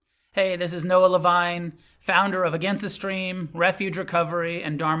Hey, this is Noah Levine, founder of Against the Stream, Refuge Recovery,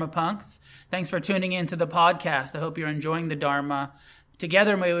 and Dharma Punks. Thanks for tuning in to the podcast. I hope you're enjoying the Dharma.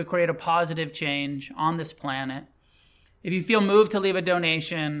 Together, may we create a positive change on this planet. If you feel moved to leave a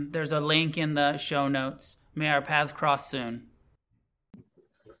donation, there's a link in the show notes. May our paths cross soon.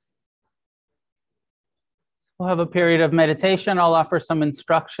 We'll have a period of meditation. I'll offer some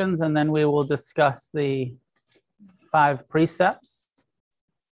instructions, and then we will discuss the 5 precepts.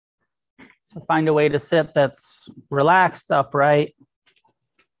 So find a way to sit that's relaxed, upright.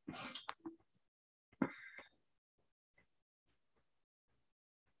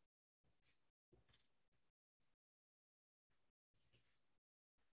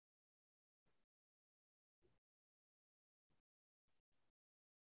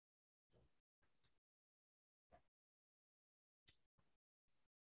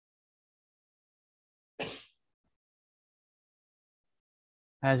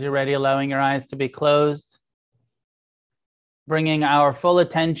 As you're ready, allowing your eyes to be closed, bringing our full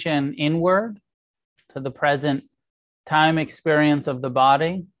attention inward to the present time experience of the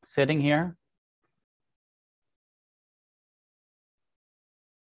body, sitting here.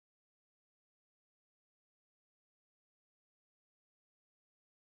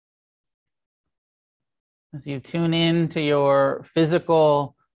 As you tune in to your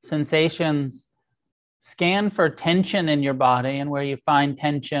physical sensations, scan for tension in your body, and where you find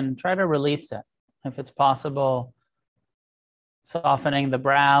tension, try to release it. If it's possible, softening the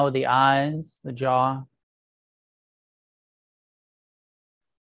brow, the eyes, the jaw,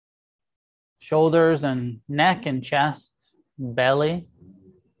 shoulders and neck and chest, belly.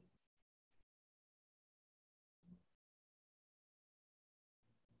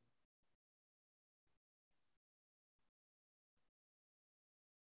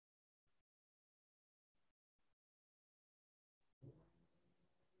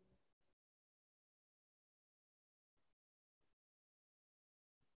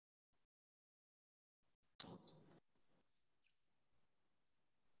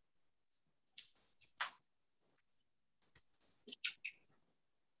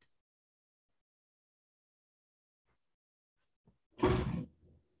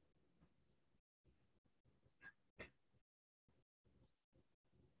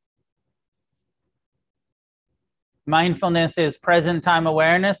 Mindfulness is present time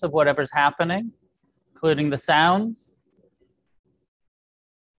awareness of whatever's happening, including the sounds,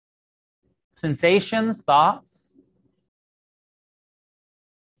 sensations, thoughts.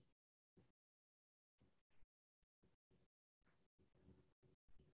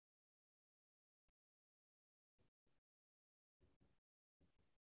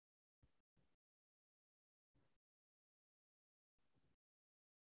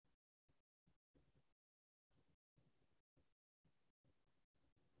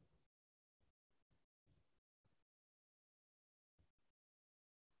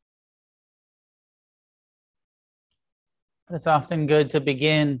 It's often good to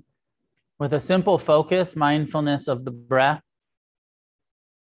begin with a simple focus, mindfulness of the breath,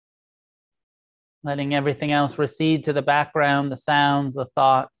 letting everything else recede to the background, the sounds, the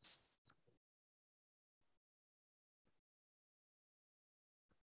thoughts.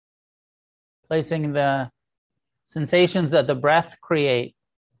 Placing the sensations that the breath create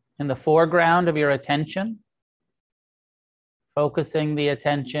in the foreground of your attention, focusing the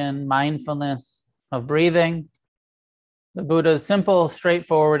attention, mindfulness of breathing. The Buddha's simple,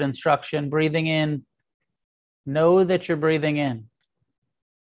 straightforward instruction, breathing in, know that you're breathing in.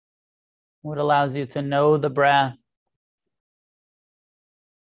 What allows you to know the breath,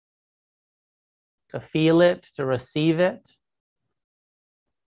 to feel it, to receive it.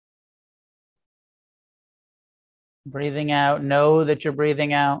 Breathing out, know that you're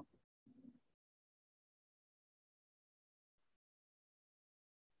breathing out.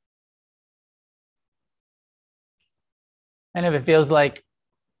 And if it feels like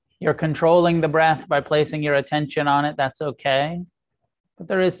you're controlling the breath by placing your attention on it, that's okay. But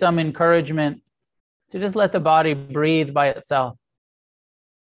there is some encouragement to just let the body breathe by itself.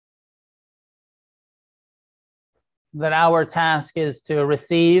 That our task is to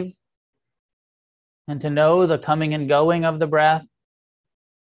receive and to know the coming and going of the breath.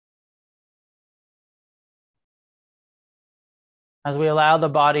 As we allow the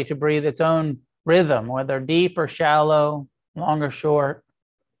body to breathe its own rhythm, whether deep or shallow, long or short.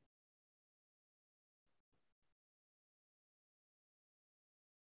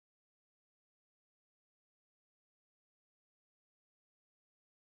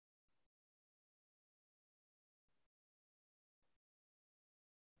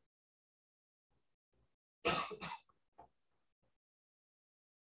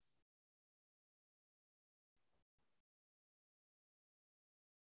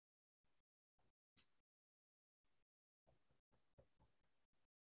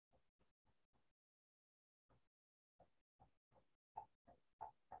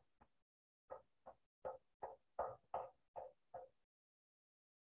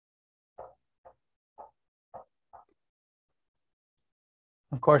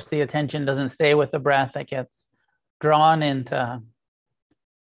 Of course, the attention doesn't stay with the breath. It gets drawn into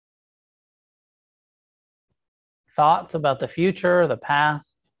thoughts about the future, the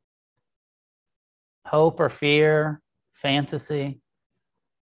past, hope or fear, fantasy.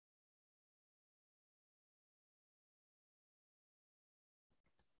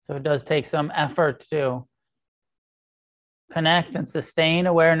 So it does take some effort to connect and sustain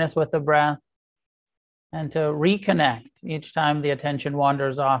awareness with the breath, and to reconnect each time the attention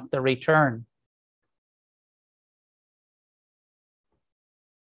wanders off, the return.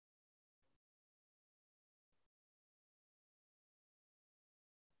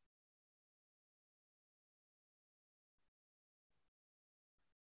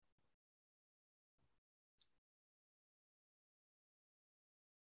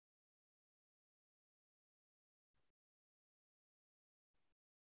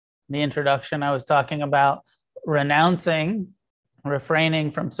 In the introduction, I was talking about renouncing,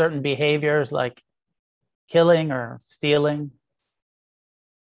 refraining from certain behaviors like killing or stealing.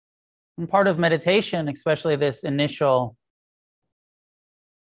 And part of meditation, especially this initial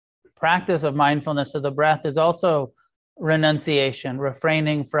practice of mindfulness of the breath, is also renunciation,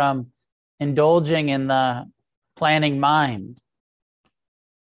 refraining from indulging in the planning mind.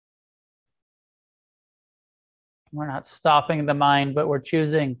 We're not stopping the mind, but we're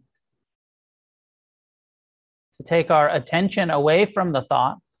choosing to take our attention away from the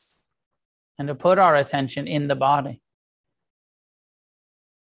thoughts and to put our attention in the body.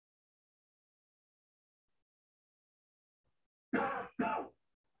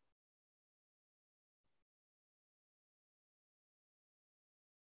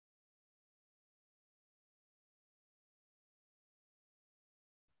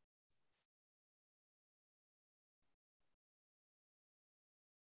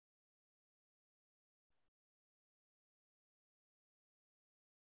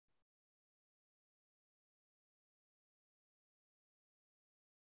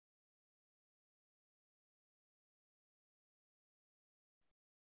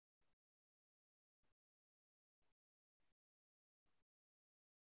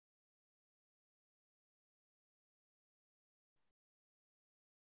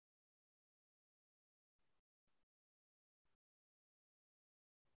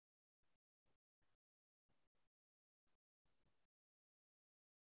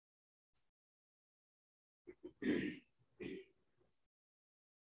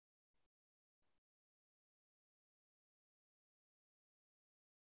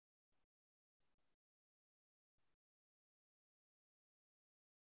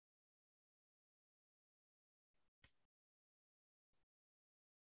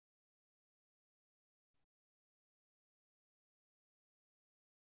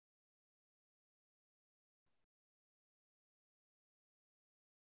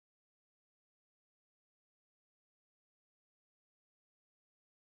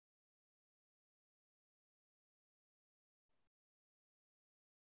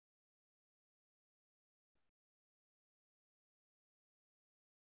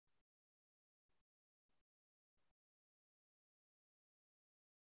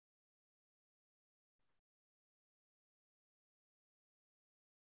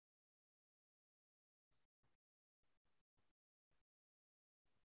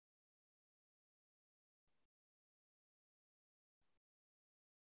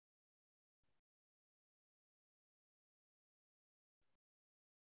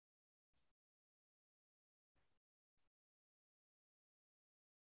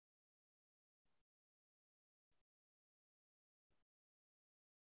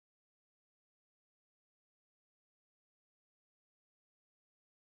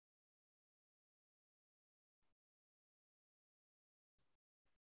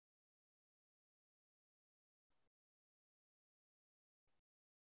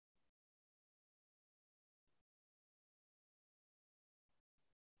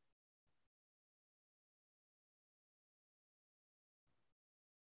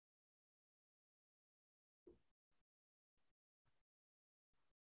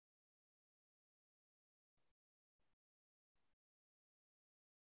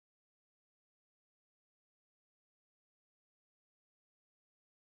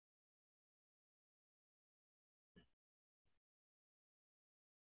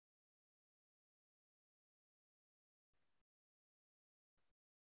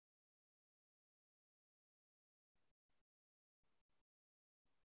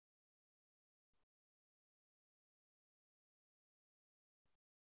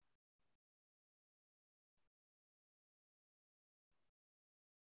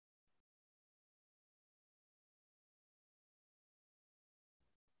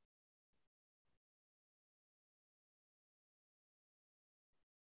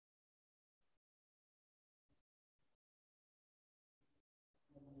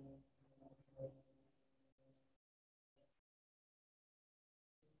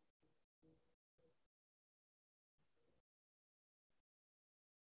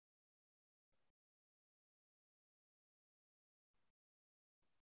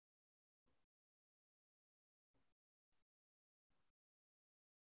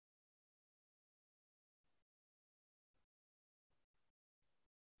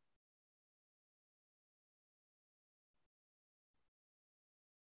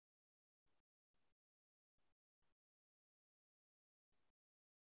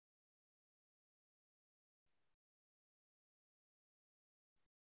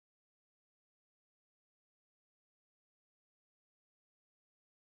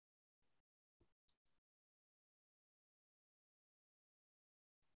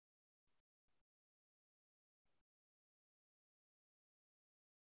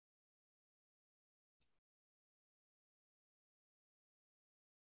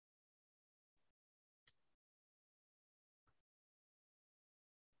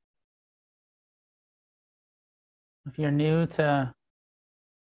 If you're new to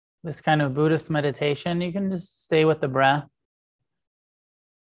this kind of Buddhist meditation, you can just stay with the breath.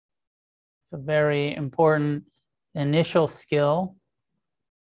 It's a very important initial skill.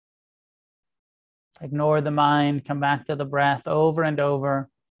 Ignore the mind, come back to the breath over and over.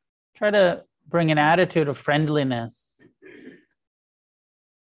 Try to bring an attitude of friendliness.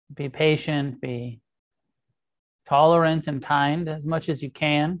 Be patient, be tolerant and kind as much as you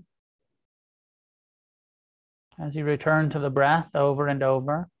can as you return to the breath over and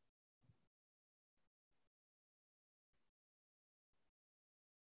over.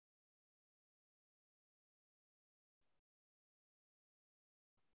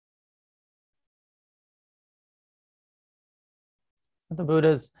 The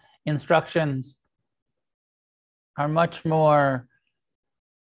Buddha's instructions are much more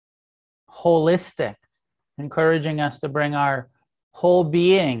holistic, encouraging us to bring our whole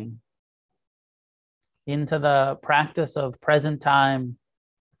being into the practice of present time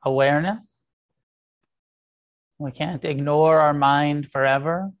awareness. We can't ignore our mind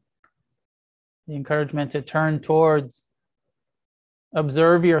forever. The encouragement to turn towards,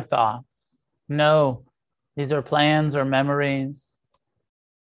 observe your thoughts. Know these are plans or memories,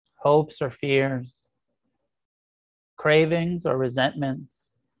 hopes or fears, cravings or resentments.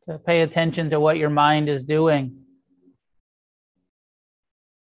 To pay attention to what your mind is doing.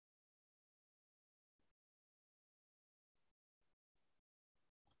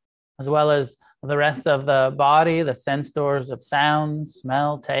 As well as the rest of the body, the sense doors of sound,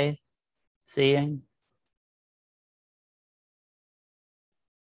 smell, taste, seeing.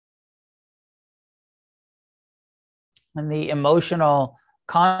 And the emotional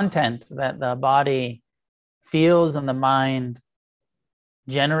content that the body feels and the mind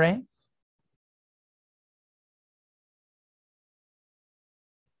generates.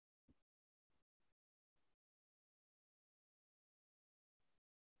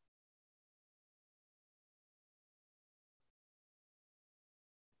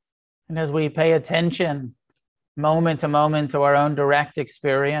 And as we pay attention moment to moment to our own direct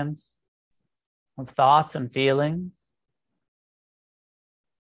experience of thoughts and feelings,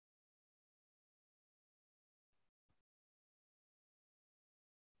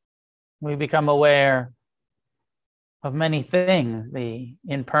 we become aware of many things. The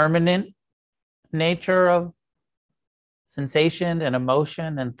impermanent nature of sensation and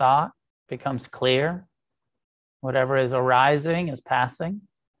emotion and thought becomes clear. Whatever is arising is passing.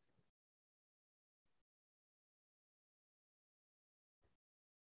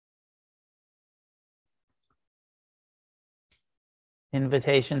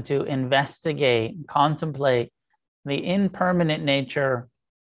 Invitation to investigate, contemplate the impermanent nature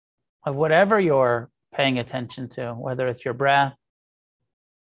of whatever you're paying attention to, whether it's your breath,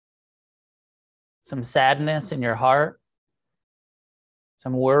 some sadness in your heart,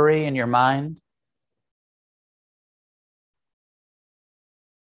 some worry in your mind,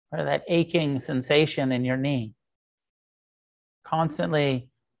 or that aching sensation in your knee, constantly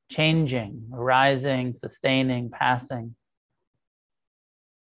changing, arising, sustaining, passing.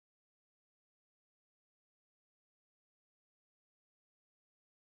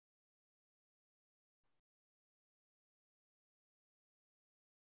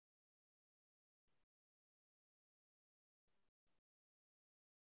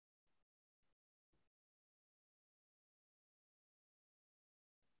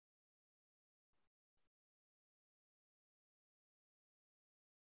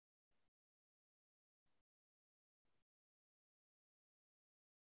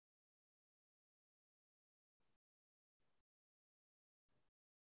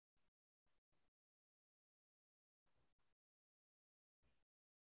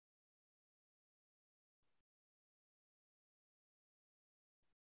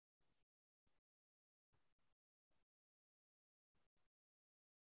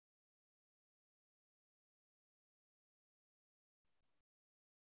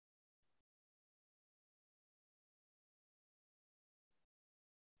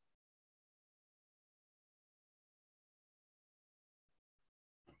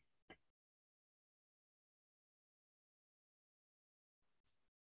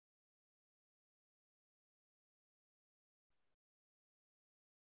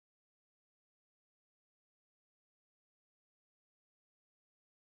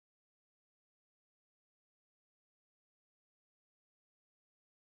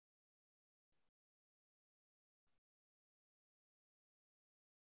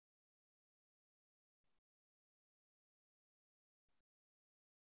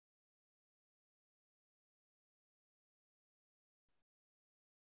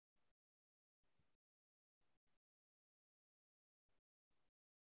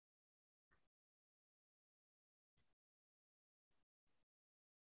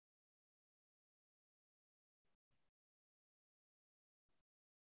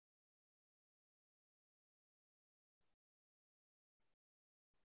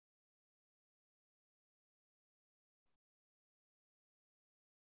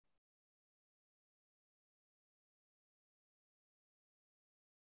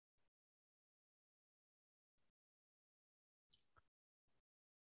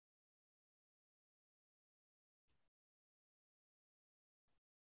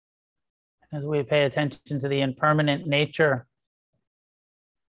 as we pay attention to the impermanent nature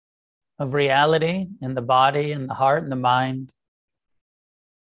of reality in the body and the heart and the mind,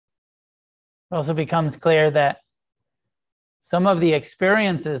 it also becomes clear that some of the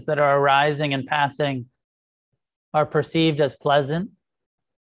experiences that are arising and passing are perceived as pleasant.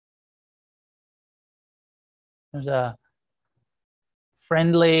 There's a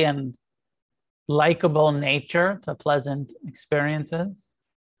friendly and likable nature to pleasant experiences.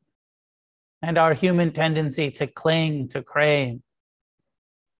 And our human tendency to cling, to crave,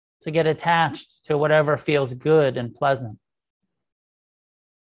 to get attached to whatever feels good and pleasant.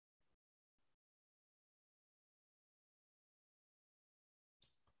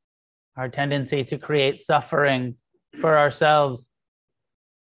 Our tendency to create suffering for ourselves,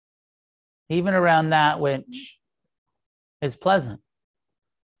 even around that which is pleasant.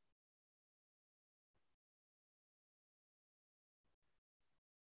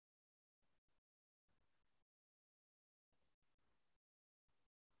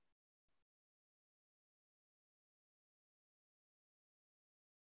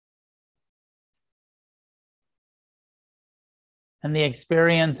 And the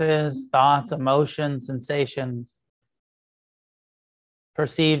experiences, thoughts, emotions, sensations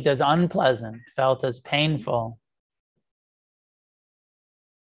perceived as unpleasant, felt as painful,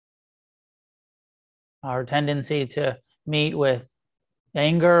 our tendency to meet with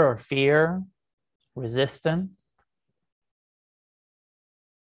anger or fear, resistance,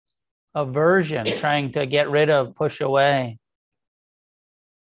 aversion, trying to get rid of, push away.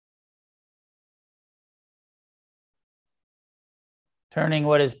 Turning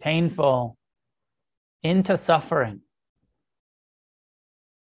what is painful into suffering.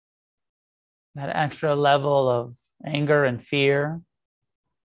 That extra level of anger and fear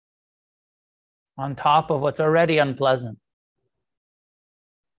on top of what's already unpleasant.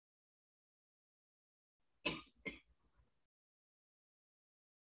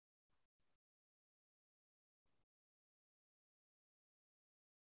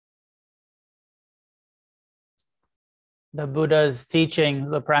 The Buddha's teachings,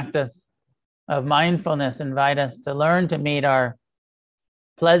 the practice of mindfulness, invite us to learn to meet our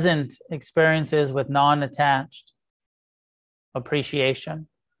pleasant experiences with non-attached appreciation.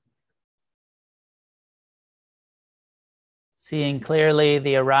 Seeing clearly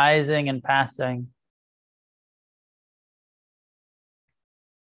the arising and passing.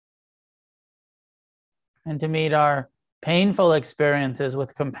 And to meet our painful experiences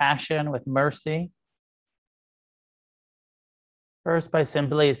with compassion, with mercy. First, by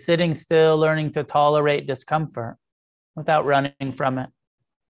simply sitting still, learning to tolerate discomfort without running from it.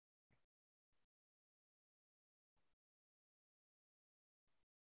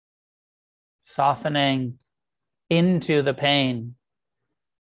 Softening into the pain,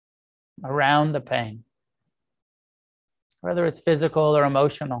 around the pain, whether it's physical or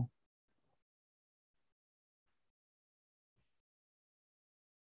emotional.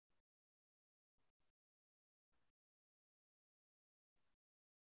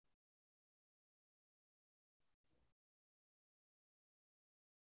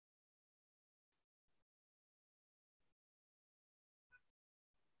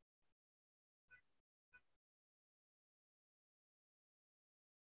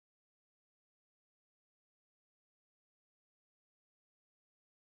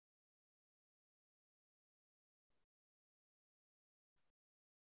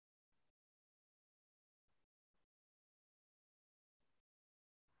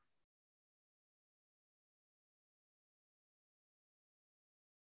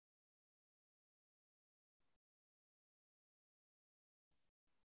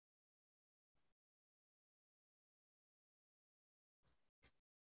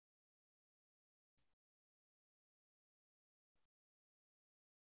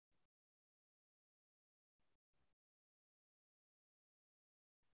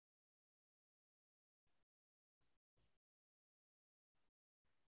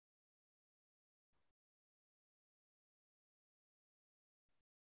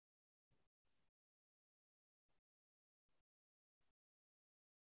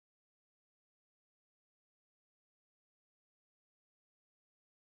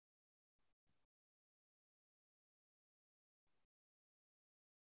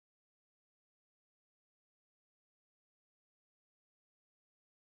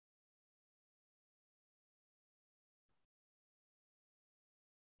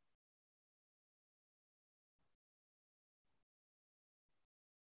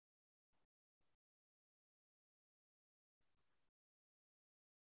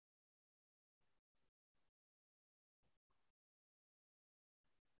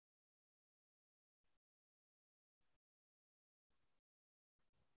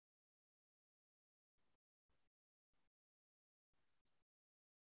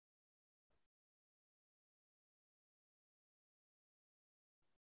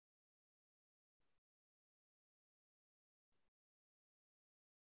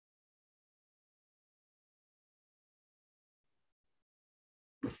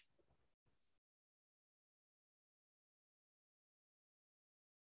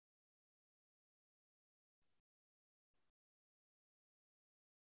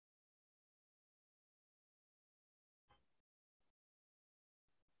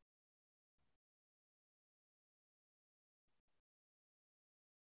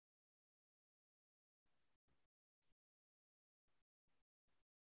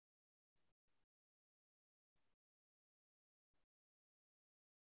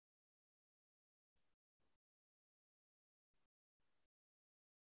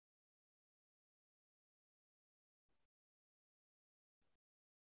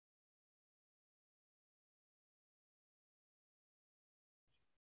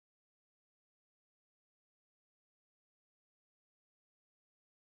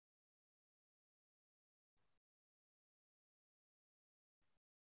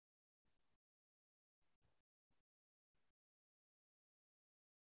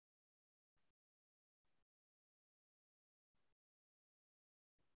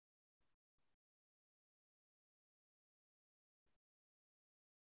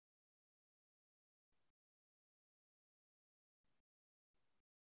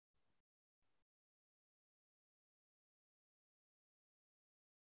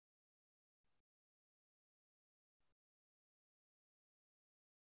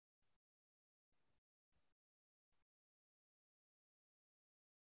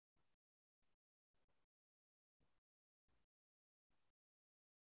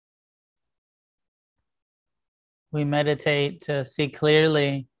 We meditate to see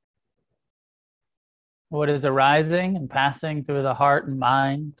clearly what is arising and passing through the heart and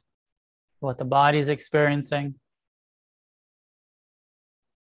mind, what the body is experiencing.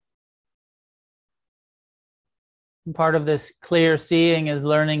 And part of this clear seeing is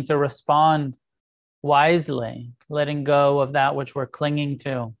learning to respond wisely, letting go of that which we're clinging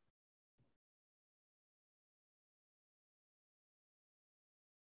to.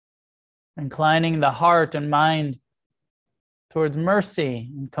 Inclining the heart and mind towards mercy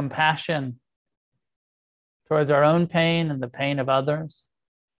and compassion, towards our own pain and the pain of others.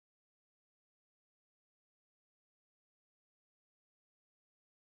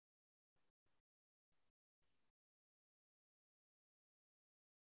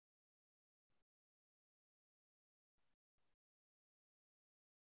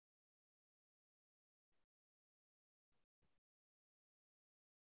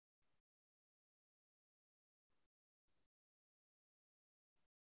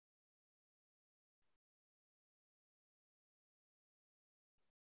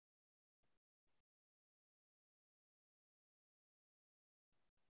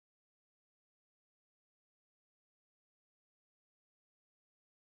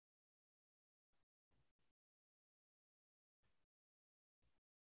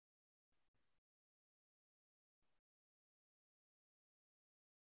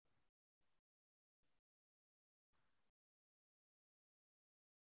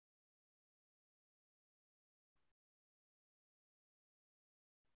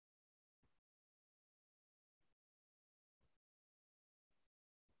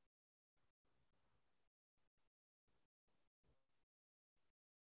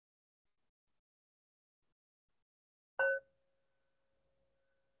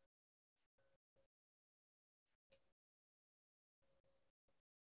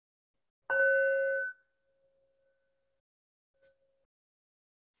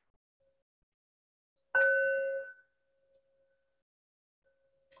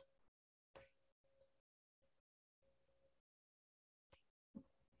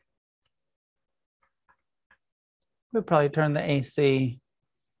 We'll probably turn the AC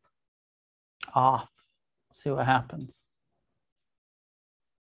off, see what happens.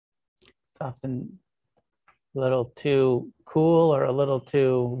 It's often a little too cool or a little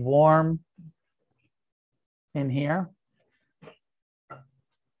too warm in here.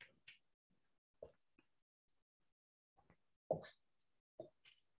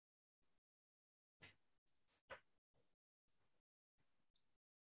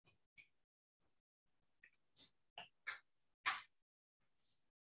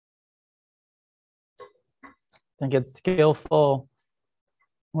 I think it's skillful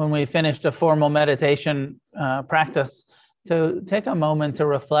when we finished a formal meditation practice to take a moment to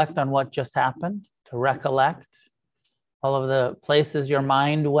reflect on what just happened, to recollect all of the places your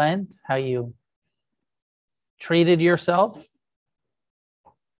mind went, how you treated yourself,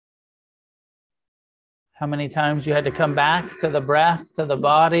 how many times you had to come back to the breath, to the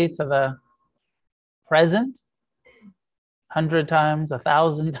body, to the present, 100 times,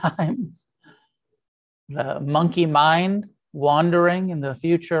 1,000 times. The monkey mind wandering in the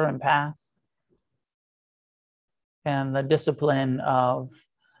future and past, and the discipline of,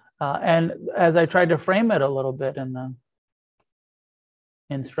 and as I tried to frame it a little bit in the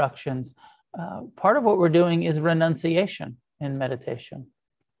instructions, part of what we're doing is renunciation in meditation.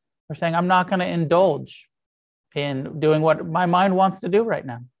 We're saying, I'm not going to indulge in doing what my mind wants to do right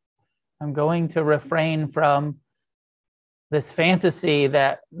now. I'm going to refrain from this fantasy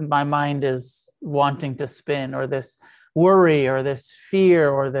that my mind is wanting to spin, or this worry, or this fear,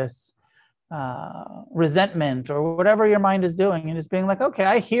 or this resentment, or whatever your mind is doing, and just being like, okay,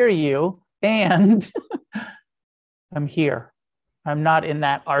 I hear you, and I'm here. I'm not in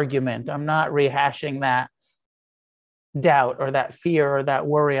that argument. I'm not rehashing that doubt or that fear or that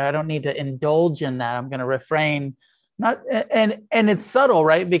worry. I don't need to indulge in that. I'm going to refrain. And it's subtle,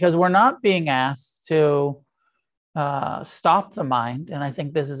 right? Because we're not being asked to stop the mind. And I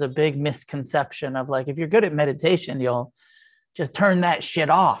think this is a big misconception of, like, if you're good at meditation, you'll just turn that shit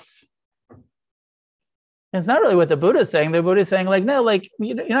off. And it's not really what the Buddha is saying. The Buddha is saying, like, no, like,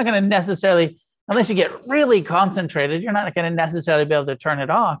 you're not going to necessarily, unless you get really concentrated, you're not going to necessarily be able to turn it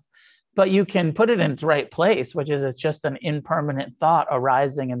off, but you can put it in its right place, which is it's just an impermanent thought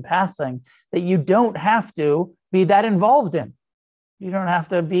arising and passing that you don't have to be that involved in. You don't have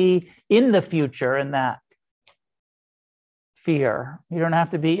to be in the future in that fear. You don't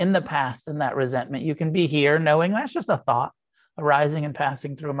have to be in the past in that resentment. You can be here knowing that's just a thought arising and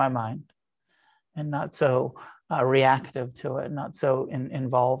passing through my mind, and not so reactive to it, not so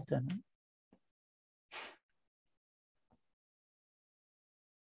involved in it.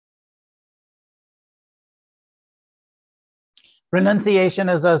 Renunciation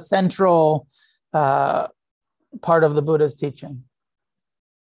is a central part of the Buddha's teaching.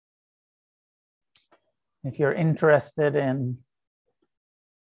 If you're interested in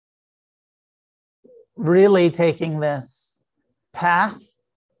really taking this path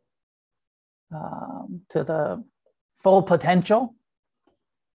to the full potential,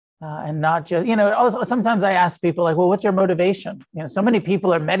 and not just, also sometimes I ask people like, well, what's your motivation? So many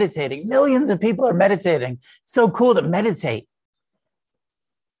people are meditating. Millions of people are meditating. It's so cool to meditate.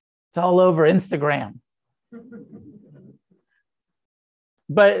 It's all over Instagram.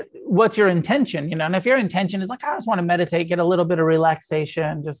 But what's your intention? And if your intention is like, I just want to meditate, get a little bit of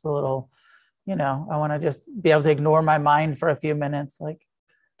relaxation, just a little, I want to just be able to ignore my mind for a few minutes. Like,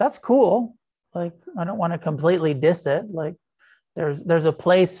 that's cool. Like, I don't want to completely diss it. Like, there's a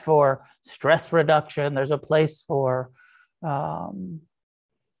place for stress reduction. There's a place for, sort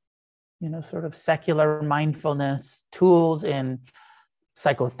of secular mindfulness tools in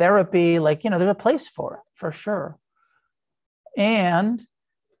psychotherapy. Like, there's a place for it, for sure. And,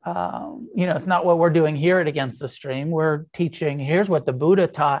 it's not what we're doing here at Against the Stream. We're teaching, here's what the Buddha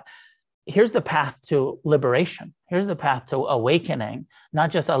taught. Here's the path to liberation. Here's the path to awakening, not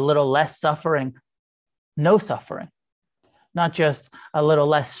just a little less suffering, no suffering, not just a little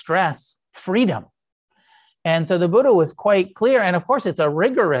less stress, freedom. And so the Buddha was quite clear. And of course, it's a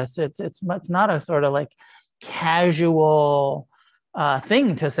rigorous, it's not a sort of like casual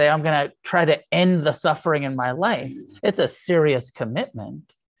thing to say, I'm going to try to end the suffering in my life. It's a serious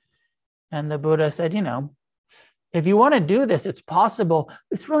commitment. And the Buddha said, if you want to do this, it's possible.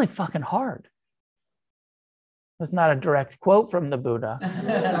 It's really fucking hard. It's not a direct quote from the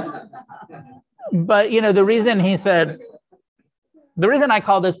Buddha. But, the reason he said, the reason I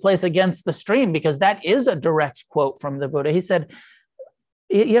call this place Against the Stream, because that is a direct quote from the Buddha. He said,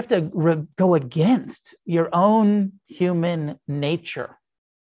 you have to go against your own human nature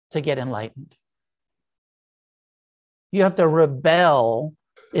to get enlightened. You have to rebel.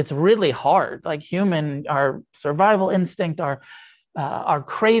 It's really hard. Like our survival instinct, our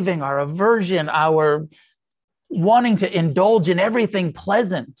craving, our aversion, our wanting to indulge in everything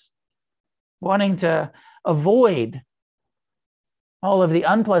pleasant, wanting to avoid all of the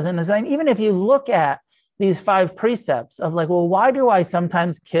unpleasantness. And even if you look at these 5 precepts of like, well, why do I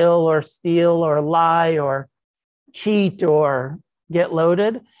sometimes kill or steal or lie or cheat or get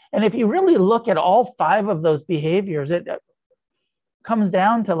loaded? And if you really look at all 5 of those behaviors, it comes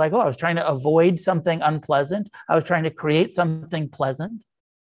down to like, I was trying to avoid something unpleasant. I was trying to create something pleasant.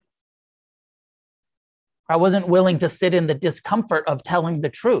 I wasn't willing to sit in the discomfort of telling the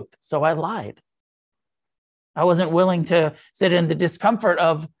truth, so I lied. I wasn't willing to sit in the discomfort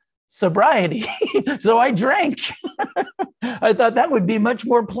of sobriety, so I drank. I thought that would be much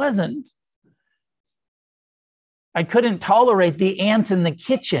more pleasant. I couldn't tolerate the ants in the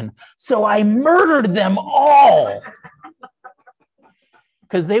kitchen, so I murdered them all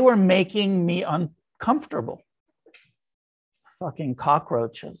because they were making me uncomfortable. Fucking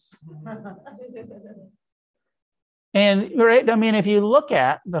cockroaches. And right, if you look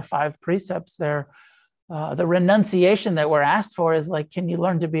at the 5 precepts there, the renunciation that we're asked for is like, can you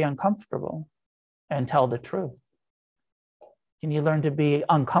learn to be uncomfortable and tell the truth? Can you learn to be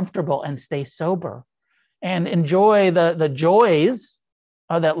uncomfortable and stay sober and enjoy the joys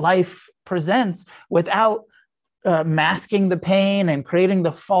that life presents without masking the pain and creating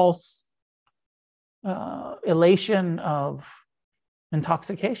the false elation of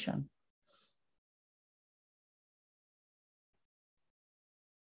intoxication?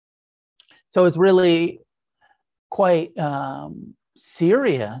 So it's really quite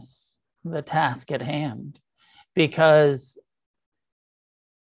serious, the task at hand, because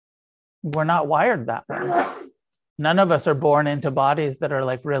we're not wired that way. None of us are born into bodies that are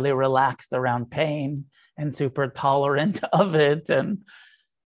like really relaxed around pain and super tolerant of it. And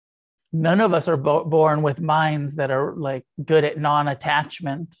none of us are born with minds that are like good at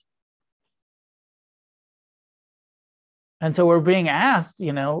non-attachment. And so we're being asked,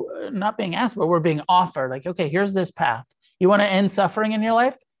 not being asked, but we're being offered like, okay, here's this path. You want to end suffering in your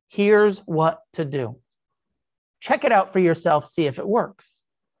life? Here's what to do. Check it out for yourself. See if it works.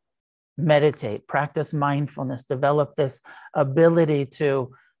 Meditate, practice mindfulness, develop this ability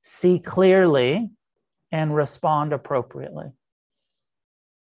to see clearly and respond appropriately.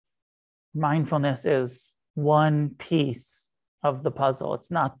 Mindfulness is one piece of the puzzle.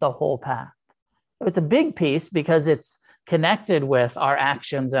 It's not the whole path. It's a big piece because it's connected with our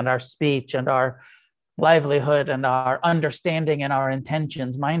actions and our speech and our livelihood and our understanding and our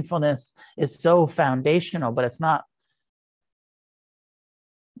intentions. Mindfulness is so foundational, but it's not.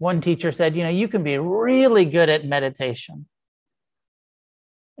 One teacher said, you can be really good at meditation,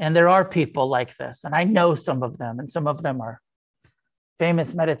 And there are people like this, and I know some of them, and some of them are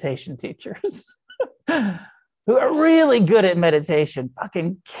famous meditation teachers who are really good at meditation,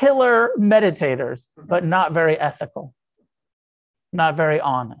 fucking killer meditators, but not very ethical, not very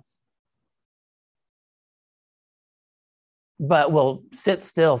honest. But will sit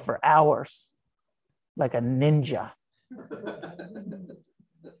still for hours like a ninja.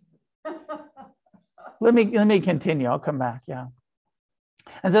 Let me continue. I'll come back. Yeah.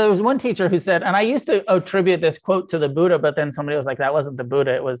 And so there was one teacher who said, and I used to attribute this quote to the Buddha, but then somebody was like, that wasn't the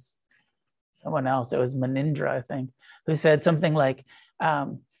Buddha. It was someone else. It was Manindra, I think, who said something like,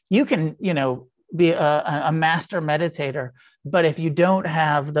 you can, be a master meditator, but if you don't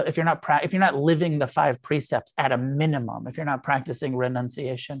have if you're not living the 5 precepts at a minimum, if you're not practicing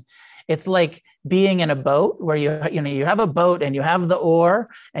renunciation, it's like being in a boat where you have a boat and you have the oar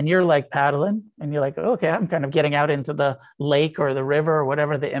and you're like paddling and you're like, okay, I'm kind of getting out into the lake or the river or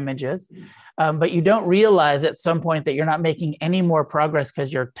whatever the image is. But you don't realize at some point that you're not making any more progress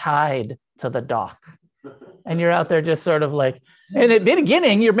because you're tied to the dock. And you're out there just sort of like, and at the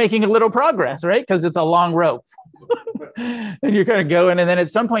beginning, you're making a little progress, right? Because it's a long rope. And you're kind of going. And then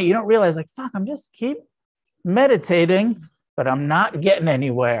at some point, you don't realize, like, fuck, I'm just keep meditating, but I'm not getting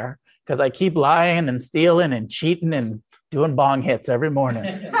anywhere because I keep lying and stealing and cheating and doing bong hits every morning.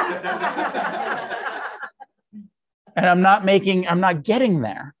 And I'm not getting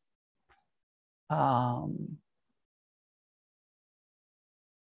there.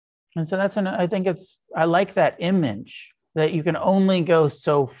 And so I like that image that you can only go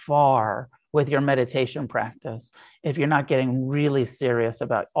so far with your meditation practice if you're not getting really serious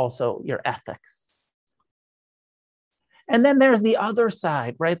about also your ethics. And then there's the other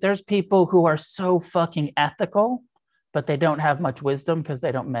side, right? There's people who are so fucking ethical, but they don't have much wisdom because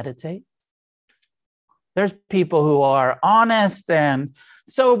they don't meditate. There's people who are honest and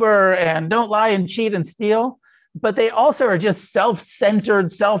sober and don't lie and cheat and steal, but they also are just self-centered,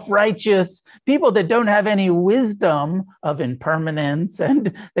 self-righteous people that don't have any wisdom of impermanence,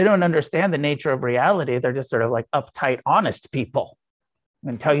 and they don't understand the nature of reality. They're just sort of like uptight, honest people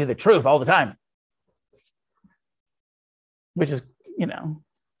and tell you the truth all the time, which is,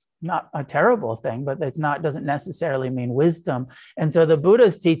 not a terrible thing, but doesn't necessarily mean wisdom. And so the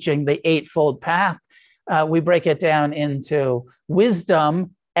Buddha's teaching the Eightfold Path, we break it down into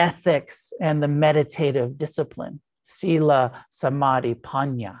wisdom, ethics, and the meditative discipline, sila, samadhi,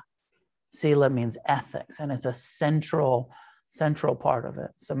 panya. Sila means ethics, and it's a central part of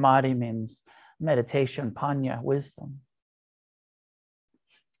it. Samadhi means meditation, panya, wisdom.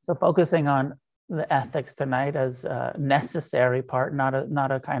 So focusing on the ethics tonight as a necessary part, not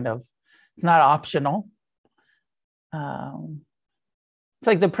a kind of, it's not optional. It's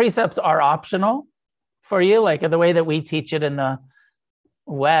like the precepts are optional for you, like the way that we teach it in the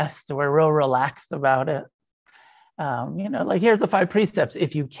West, we're real relaxed about it. Like here's the 5 precepts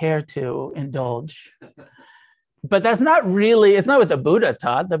if you care to indulge. But that's not really, it's not what the Buddha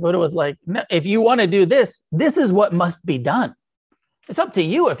taught. The Buddha was like, no, if you want to do this, this is what must be done. It's up to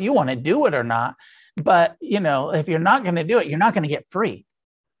you if you want to do it or not. But, if you're not going to do it, you're not going to get free.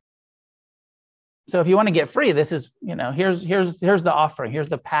 So if you want to get free, this is, here's the offering. Here's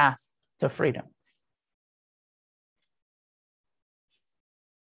the path to freedom.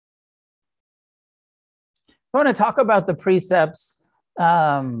 I want to talk about the precepts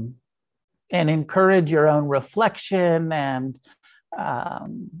and encourage your own reflection, and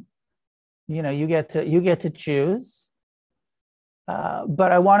you get to choose.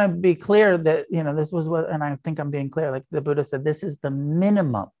 But I want to be clear that this was what, and I think I'm being clear. Like the Buddha said, this is the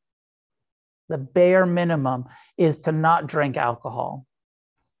minimum. The bare minimum is to not drink alcohol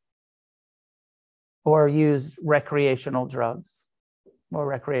or use recreational drugs or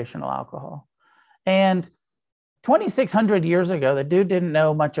recreational alcohol. And 2,600 years ago, the dude didn't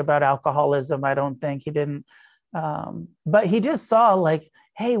know much about alcoholism. I don't think he didn't. But he just saw like,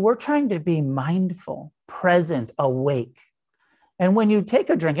 hey, we're trying to be mindful, present, awake. And when you take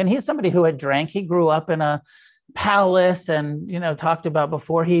a drink, and he's somebody who had drank, he grew up in a palace and, talked about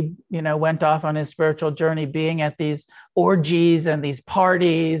before he, went off on his spiritual journey, being at these orgies and these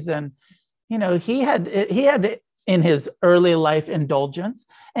parties. And, he had in his early life indulgence,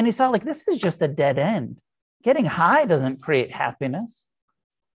 and he saw like, this is just a dead end. Getting high doesn't create happiness.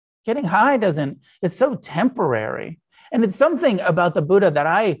 Getting high it's so temporary. And it's something about the Buddha that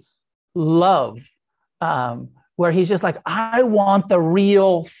I love, where he's just like, I want the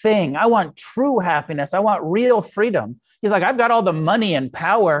real thing. I want true happiness. I want real freedom. He's like, I've got all the money and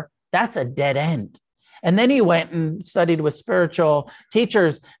power. That's a dead end. And then he went and studied with spiritual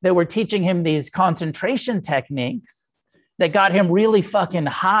teachers that were teaching him these concentration techniques. that got him really fucking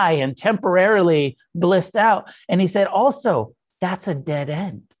high and temporarily blissed out. And he said, also, that's a dead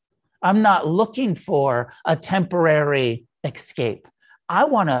end. I'm not looking for a temporary escape. I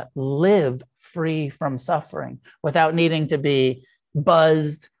want to live free from suffering without needing to be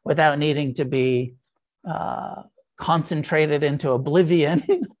buzzed, without needing to be concentrated into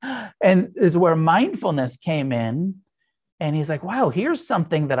oblivion. And is where mindfulness came in. And he's like, wow, here's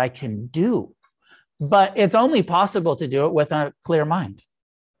something that I can do. But it's only possible to do it with a clear mind,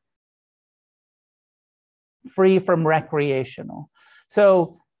 free from recreational.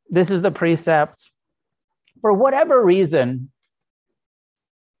 So this is the precept. For whatever reason,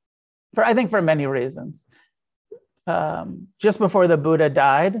 I think for many reasons, just before the Buddha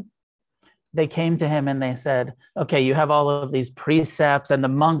died, they came to him and they said, okay, you have all of these precepts, and the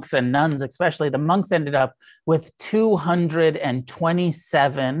monks and nuns, especially the monks, ended up with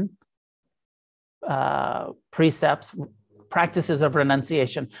 227 precepts, practices of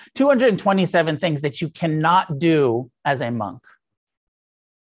renunciation, 227 things that you cannot do as a monk,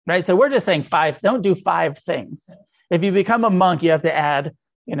 right? So we're just saying don't do 5 things. If you become a monk, you have to add,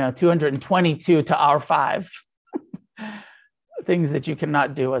 222 to our 5 things that you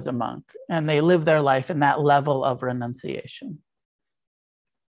cannot do as a monk. And they live their life in that level of renunciation.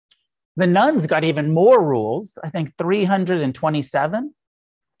 The nuns got even more rules, I think 327.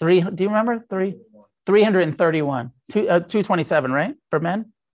 Do you remember? 331. 227, right? For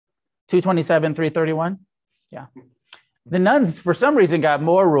men? 227, 331? Yeah. The nuns, for some reason, got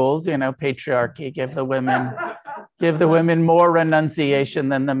more rules, patriarchy, give the women more renunciation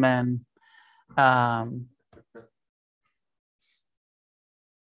than the men.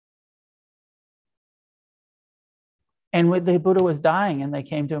 And when the Buddha was dying, and they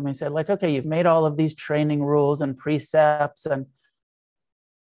came to him and said, okay, you've made all of these training rules and precepts, and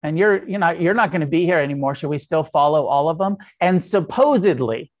you're not going to be here anymore. Should we still follow all of them? And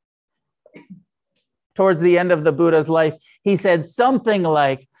supposedly, towards the end of the Buddha's life, he said something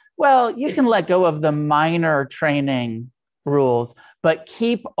like, well, you can let go of the minor training rules, but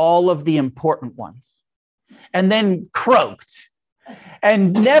keep all of the important ones. And then croaked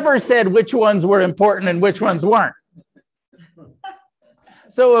and never said which ones were important and which ones weren't.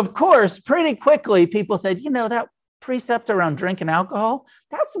 So, of course, pretty quickly, people said, that precept around drinking alcohol,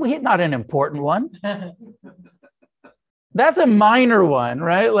 that's not an important one. That's a minor one,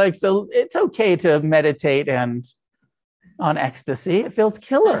 right? So it's okay to meditate and on ecstasy. It feels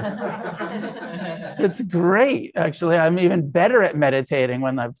killer. It's great. Actually, I'm even better at meditating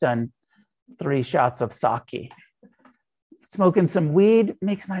when I've done 3 shots of sake. Smoking some weed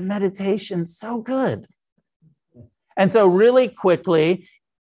makes my meditation so good. And so really quickly,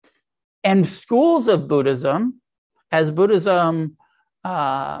 and schools of Buddhism, as Buddhism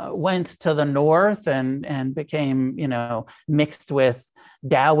went to the north and became, mixed with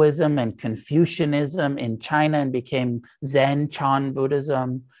Taoism and Confucianism in China and became Zen, Chan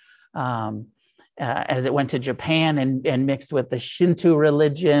Buddhism, as it went to Japan and mixed with the Shinto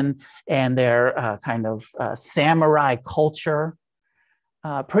religion and their kind of samurai culture,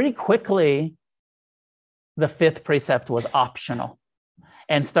 pretty quickly, the 5th precept was optional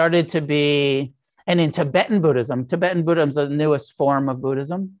and started to be, and in Tibetan Buddhism is the newest form of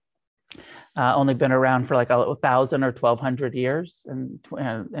Buddhism, only been around for 1,000 or 1,200 years, and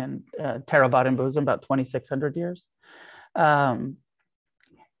Theravadan Buddhism about 2,600 years. And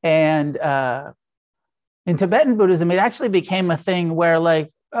in Tibetan Buddhism, it actually became a thing where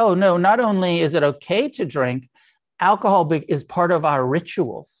oh no, not only is it okay to drink, alcohol is part of our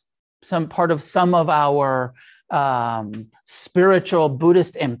rituals, some of our spiritual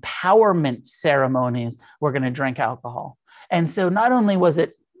Buddhist empowerment ceremonies. We're going to drink alcohol. And so not only was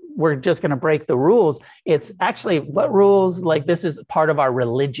it, we're just going to break the rules, it's actually what rules, this is part of our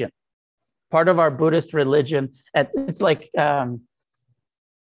religion, part of our Buddhist religion. It's like in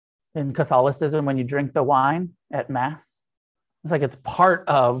Catholicism, when you drink the wine at Mass, it's part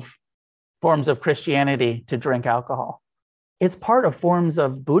of forms of Christianity to drink alcohol. It's part of forms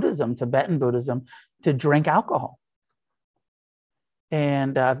of Buddhism, Tibetan Buddhism, to drink alcohol.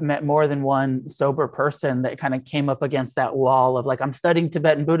 And I've met more than one sober person that kind of came up against that wall of I'm studying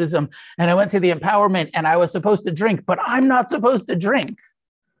Tibetan Buddhism and I went to the empowerment and I was supposed to drink, but I'm not supposed to drink.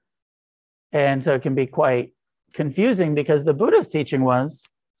 And so it can be quite confusing because the Buddha's teaching was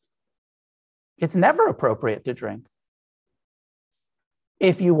it's never appropriate to drink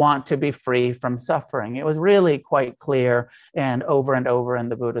if you want to be free from suffering. It was really quite clear and over in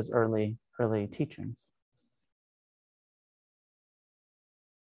the Buddha's early teachings.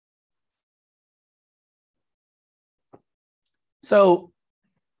 So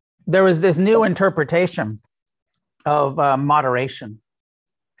there was this new interpretation of moderation.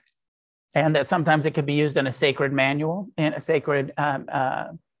 And that sometimes it could be used in a sacred manual, in a sacred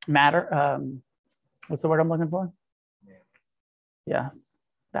matter. What's the word I'm looking for? Yes,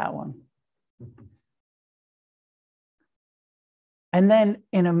 that one. And then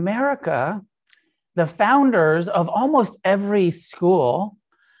in America, the founders of almost every school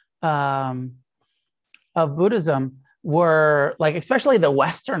of Buddhism were like, especially the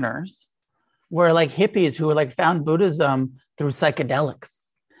Westerners, were like hippies who were like found Buddhism through psychedelics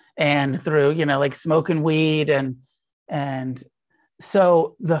and through, like smoking weed. And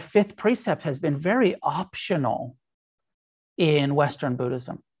so the fifth precept has been very optional in Western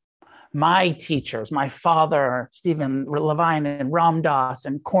Buddhism. My teachers, my father, Stephen Levine and Ram Dass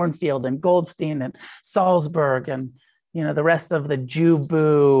and Cornfield and Goldstein and Salzburg and, the rest of the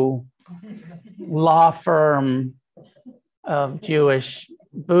Jubu law firm of Jewish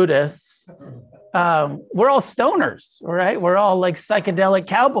Buddhists, we're all stoners, right? We're all like psychedelic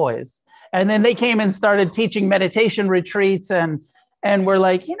cowboys. And then they came and started teaching meditation retreats and we're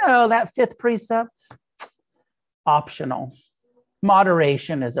like, that fifth precept, optional.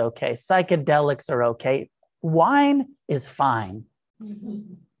 Moderation is okay. Psychedelics are okay. Wine is fine.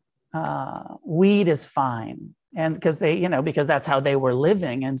 Weed is fine. And because because that's how they were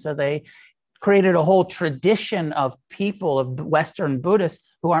living. And so they created a whole tradition of people, of Western Buddhists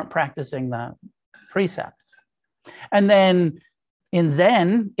who aren't practicing the precepts. And then in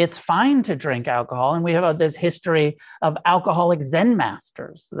Zen, it's fine to drink alcohol. And we have this history of alcoholic Zen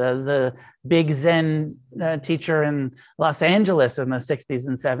masters. The big Zen teacher in Los Angeles in the 60s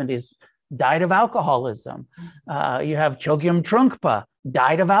and 70s died of alcoholism. You have Chogyam Trungpa,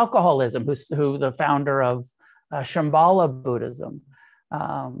 died of alcoholism, who the founder of Shambhala Buddhism.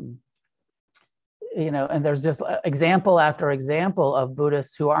 And there's just example after example of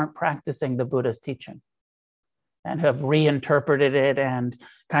Buddhists who aren't practicing the Buddha's teaching and have reinterpreted it and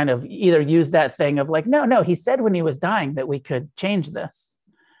kind of either used that thing of like, no, he said when he was dying that we could change this.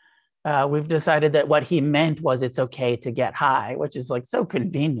 We've decided that what he meant was it's okay to get high, which is like so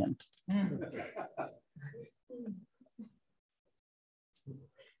convenient.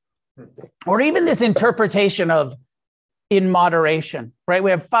 Or even this interpretation of in moderation, right?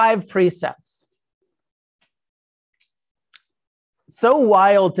 We have 5 precepts. So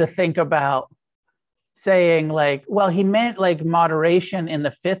wild to think about saying like, well, he meant like moderation in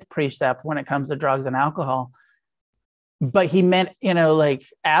the 5th precept when it comes to drugs and alcohol, but he meant, like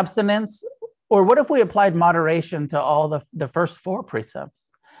abstinence. Or what if we applied moderation to all the first 4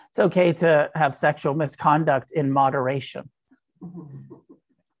 precepts? It's okay to have sexual misconduct in moderation.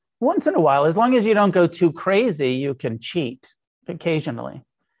 Once in a while, as long as you don't go too crazy, you can cheat occasionally.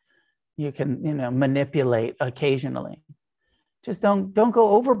 You can, manipulate occasionally. Just don't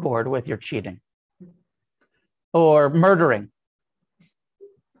go overboard with your cheating or murdering.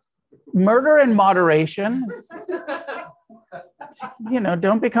 Murder in moderation.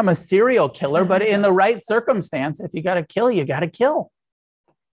 Don't become a serial killer, but in the right circumstance, if you got to kill, you got to kill.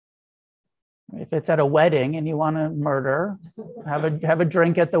 If it's at a wedding and you want to murder, have a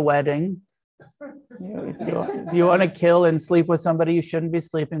drink at the wedding. If you want to kill and sleep with somebody you shouldn't be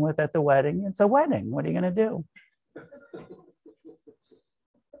sleeping with at the wedding, it's a wedding. What are you going to do?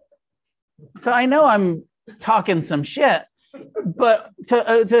 So I know I'm talking some shit, but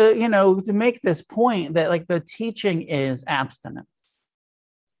to make this point that like the teaching is abstinence,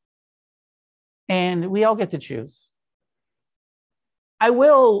 and we all get to choose. I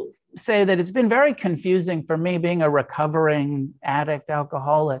will say that it's been very confusing for me being a recovering addict,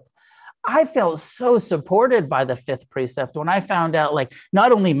 alcoholic. I felt so supported by the 5th precept when I found out like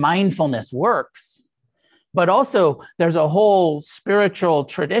not only mindfulness works, but also there's a whole spiritual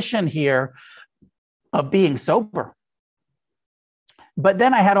tradition here of being sober. But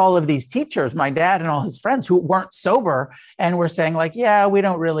then I had all of these teachers, my dad and all his friends who weren't sober and were saying like, yeah, we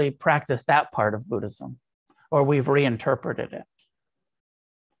don't really practice that part of Buddhism, or we've reinterpreted it.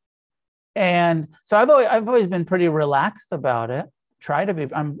 And so I've always been pretty relaxed about it. Try to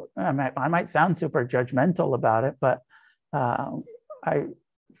be. I might sound super judgmental about it, but I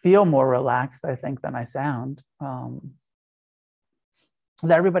feel more relaxed, I think, than I sound. That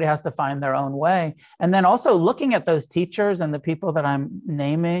everybody has to find their own way. And then also looking at those teachers and the people that I'm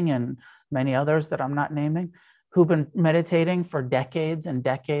naming and many others that I'm not naming, who've been meditating for decades and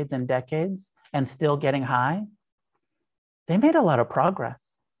decades and decades and still getting high, they made a lot of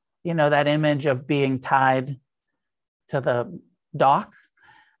progress. That image of being tied to the dock.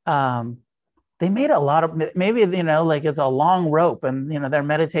 They made a lot of, maybe, like it's a long rope and, their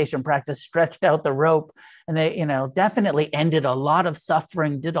meditation practice stretched out the rope and they, definitely ended a lot of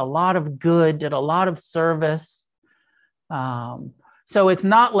suffering, did a lot of good, did a lot of service. So it's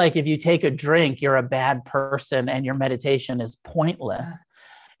not like if you take a drink, you're a bad person and your meditation is pointless.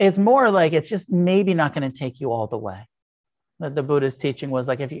 It's more like it's just maybe not going to take you all the way. The Buddha's teaching was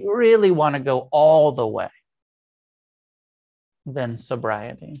like, if you really want to go all the way, then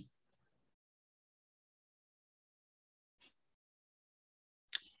sobriety.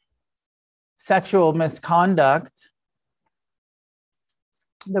 Sexual misconduct.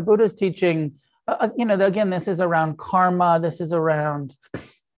 The Buddha's teaching, again, this is around karma. This is around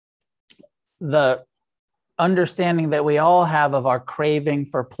the understanding that we all have of our craving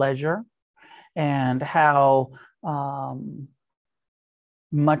for pleasure and how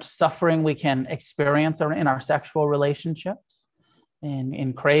much suffering we can experience in our sexual relationships,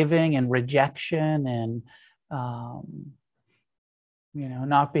 in craving and rejection and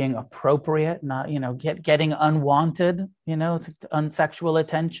not being appropriate, not getting unwanted, sexual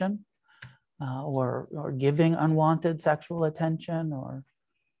attention, or giving unwanted sexual attention, or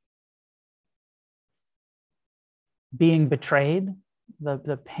being betrayed,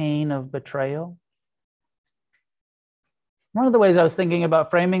 the pain of betrayal. One of the ways I was thinking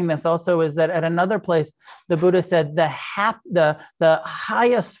about framing this also is that at another place, the Buddha said the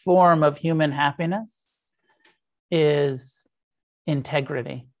highest form of human happiness is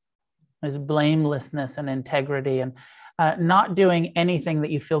integrity, is blamelessness and integrity, and not doing anything that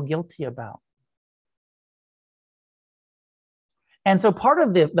you feel guilty about. And so part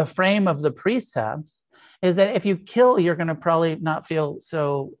of the frame of the precepts is that if you kill, you're going to probably not feel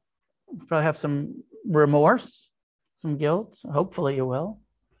so, probably have some remorse, some guilt. Hopefully you will.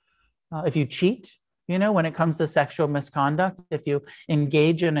 If you cheat, when it comes to sexual misconduct, if you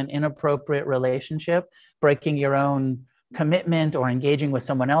engage in an inappropriate relationship, breaking your own commitment or engaging with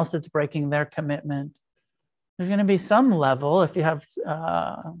someone else that's breaking their commitment, there's going to be some level, if you have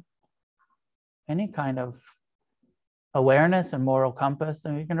any kind of awareness and moral compass,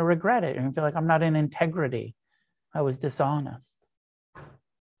 and you're going to regret it. You're going to feel like, I'm not in integrity. I was dishonest.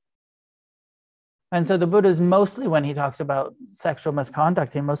 And so the Buddha's mostly, when he talks about sexual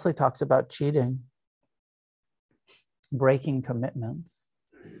misconduct, he mostly talks about cheating, breaking commitments,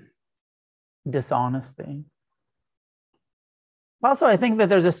 dishonesty. Also, I think that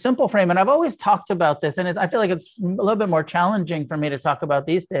there's a simple frame, and I've always talked about this, and I feel like it's a little bit more challenging for me to talk about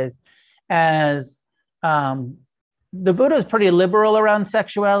these days, as the Buddha is pretty liberal around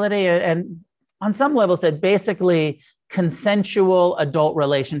sexuality, and on some level said basically consensual adult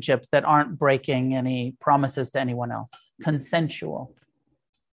relationships that aren't breaking any promises to anyone else. Consensual.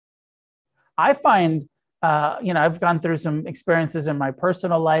 I find, I've gone through some experiences in my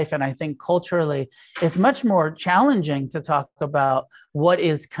personal life, and I think culturally, it's much more challenging to talk about what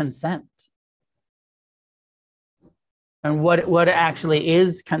is consent and what actually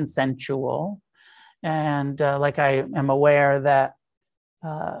is consensual. And like I am aware that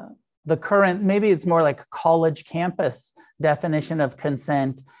the current, maybe it's more like college campus definition of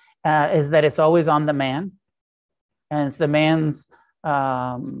consent is that it's always on the man, and it's the man's,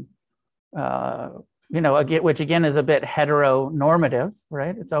 which again is a bit heteronormative,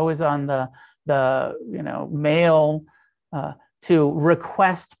 right? It's always on the male to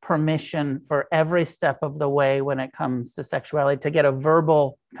request permission for every step of the way when it comes to sexuality, to get a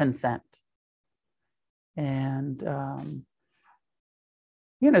verbal consent. And so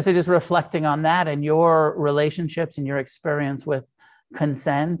just reflecting on that and your relationships and your experience with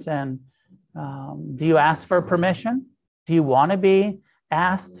consent, and do you ask for permission? Do you want to be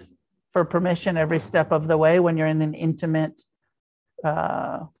asked for permission every step of the way when you're in an intimate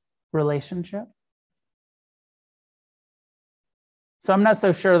relationship? So I'm not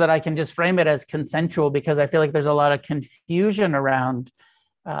so sure that I can just frame it as consensual, because I feel like there's a lot of confusion around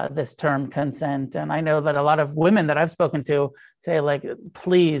this term consent. And I know that a lot of women that I've spoken to say, like,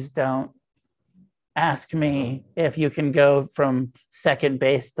 please don't ask me if you can go from second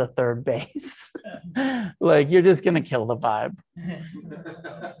base to third base. Like, you're just going to kill the vibe.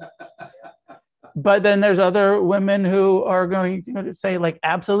 But then there's other women who are going to say, like,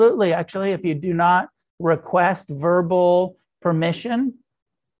 absolutely, actually, if you do not request verbal permission,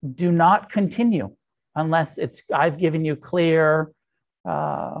 do not continue unless I've given you clear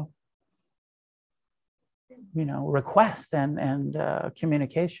request and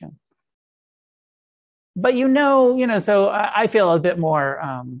communication. But so I feel a bit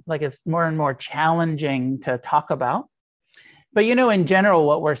more like it's more and more challenging to talk about. But in general,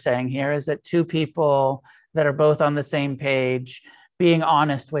 what we're saying here is that two people that are both on the same page, being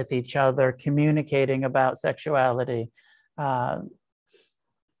honest with each other, communicating about sexuality,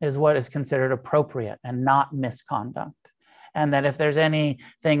 is what is considered appropriate and not misconduct. And that if there's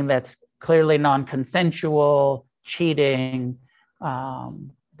anything that's clearly non-consensual, cheating,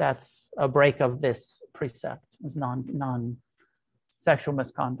 that's a break of this precept, is non-sexual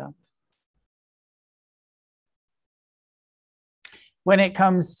misconduct. When it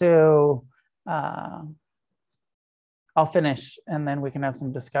comes to, I'll finish and then we can have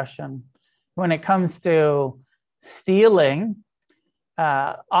some discussion. When it comes to stealing,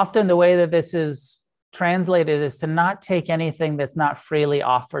 often the way that this is translated is to not take anything that's not freely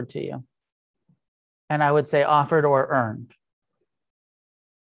offered to you. And I would say offered or earned.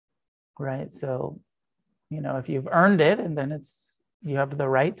 Right? So, if you've earned it, and then you have the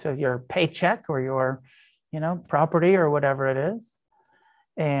right to your paycheck or your, property or whatever it is.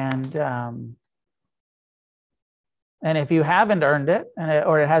 And if you haven't earned it,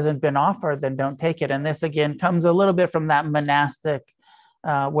 or it hasn't been offered, then don't take it. And this again comes a little bit from that monastic,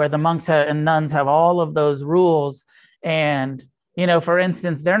 where the monks and nuns have all of those rules. And, for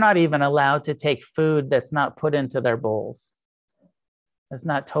instance, they're not even allowed to take food that's not put into their bowls. It's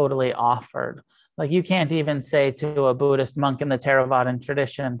not totally offered. Like you can't even say to a Buddhist monk in the Theravadan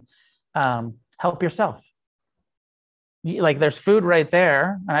tradition, help yourself. Like there's food right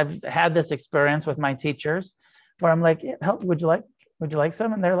there. And I've had this experience with my teachers where I'm like, help, would you like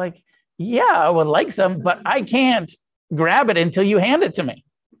some? And they're like, yeah, I would like some, but I can't grab it until you hand it to me.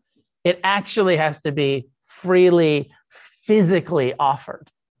 It actually has to be freely, physically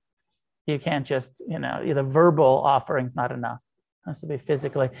offered. You can't just, the verbal offering's not enough. It has to be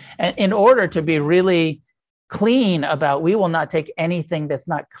physically. And in order to be really clean about, we will not take anything that's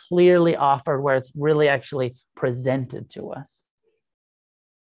not clearly offered, where it's really actually presented to us.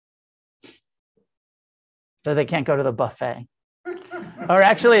 So they can't go to the buffet. Or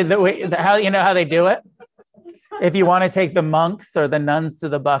actually, how they do it? If you want to take the monks or the nuns to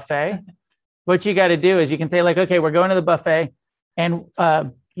the buffet, what you got to do is you can say like, okay, we're going to the buffet, and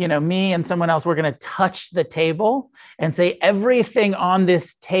me and someone else, we're going to touch the table and say everything on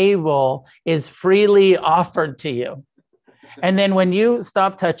this table is freely offered to you. And then when you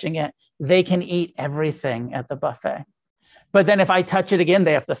stop touching it, they can eat everything at the buffet. But then if I touch it again,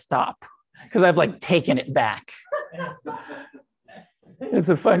 they have to stop because I've like taken it back. It's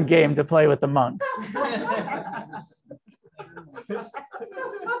a fun game to play with the monks.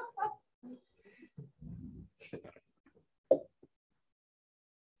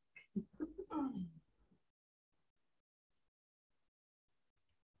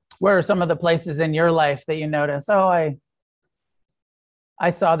 Where are some of the places in your life that you notice, I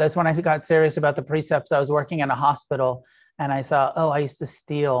saw this when I got serious about the precepts. I was working in a hospital and I saw, I used to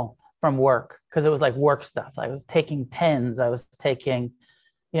steal from work because it was like work stuff. I was taking pens. I was taking,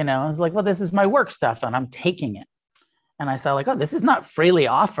 I was like, well, this is my work stuff and I'm taking it. And I saw like, this is not freely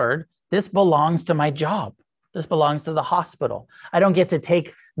offered. This belongs to my job. This belongs to the hospital. I don't get to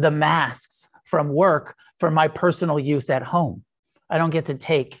take the masks from work for my personal use at home. I don't get to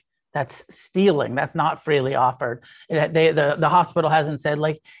take. That's stealing. That's not freely offered. The hospital hasn't said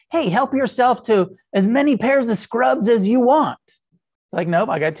like, hey, help yourself to as many pairs of scrubs as you want. Like, nope,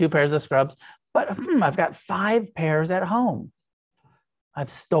 I got 2 pairs of scrubs, but I've got 5 pairs at home. I've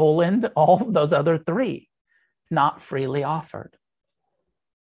stolen all of those other 3, not freely offered.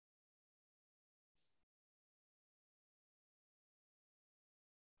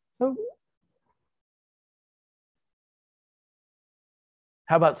 So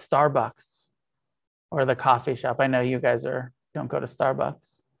how about Starbucks or the coffee shop? I know you guys don't go to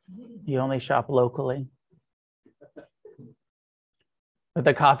Starbucks. You only shop locally. But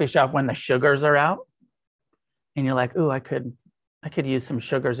the coffee shop, when the sugars are out and you're like, I could use some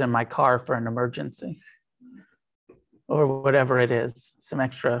sugars in my car for an emergency or whatever it is, some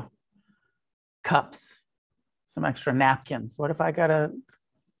extra cups, some extra napkins. What if I got to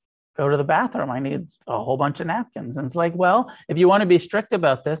go to the bathroom? I need a whole bunch of napkins. And it's like, well, if you want to be strict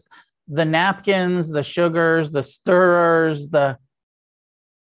about this, the napkins, the sugars, the stirrers,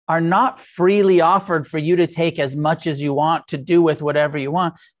 are not freely offered for you to take as much as you want to do with whatever you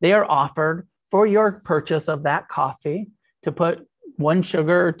want. They are offered for your purchase of that coffee to put 1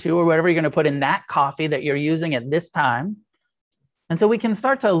 sugar or 2 or whatever you're going to put in that coffee that you're using at this time. And so we can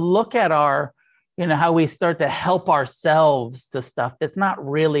start to look at how we start to help ourselves to stuff that's not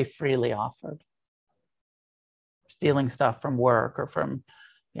really freely offered. Stealing stuff from work or from,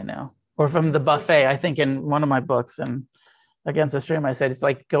 or from the buffet. I think in one of my books and Against the Stream, I said, it's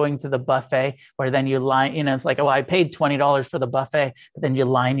like going to the buffet where then you line, it's like, I paid $20 for the buffet, but then you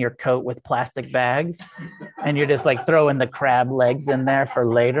line your coat with plastic bags and you're just like throwing the crab legs in there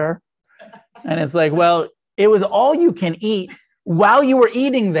for later. And it's like, well, it was all you can eat while you were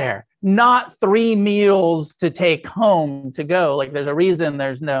eating there, not 3 meals to take home to go. Like there's a reason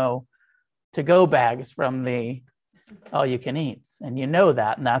there's no to-go bags from the all you can eat. And you know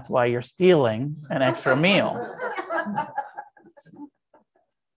that, and that's why you're stealing an extra meal.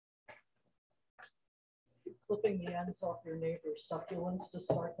 Clipping the ends off your neighbor's succulents to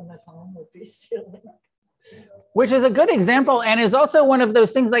start them at home would be stealing. Which is a good example, and is also one of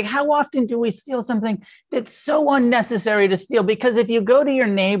those things like, how often do we steal something that's so unnecessary to steal? Because if you go to your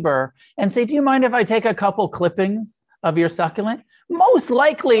neighbor and say, do you mind if I take a couple clippings of your succulent? Most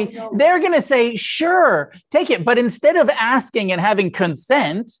likely they're going to say, sure, take it. But instead of asking and having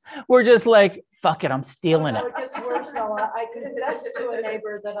consent, we're just like, fuck it, I'm stealing it. It gets worse though. I confessed to a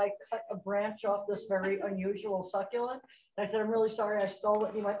neighbor that I cut a branch off this very unusual succulent. And I said, I'm really sorry I stole it.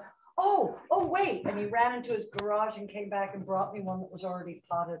 And he went, oh, wait. And he ran into his garage and came back and brought me one that was already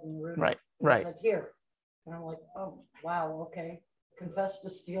potted and rooted. Right. I said, here. And I'm like, oh, wow, okay. Confess to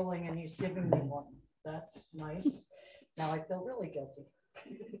stealing and he's giving me one. That's nice. Now I feel really guilty.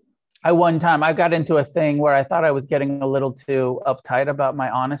 One time I got into a thing where I thought I was getting a little too uptight about my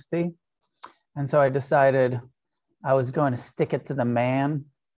honesty. And so I decided I was going to stick it to the man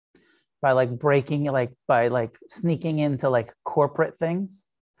by sneaking into corporate things.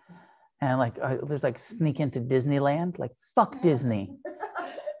 And there's sneak into Disneyland, fuck Disney.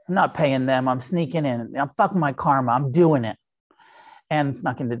 I'm not paying them. I'm sneaking in. I'm fucking my karma. I'm doing it. And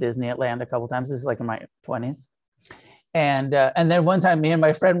snuck into Disneyland a couple of times. This is in my 20s. And then one time me and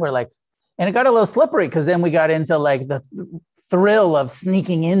my friend were and it got a little slippery because then we got into the thrill of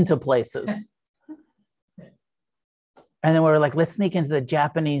sneaking into places. And then we were let's sneak into the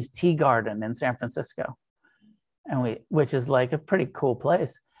Japanese tea garden in San Francisco. Which is a pretty cool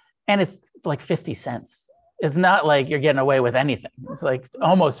place. And it's 50 cents. It's not you're getting away with anything. It's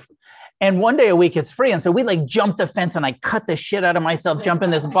almost, and one day a week it's free. And so we jumped the fence and I cut the shit out of myself,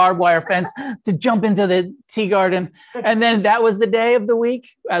 jumping this barbed wire fence to jump into the tea garden. And then that was the day of the week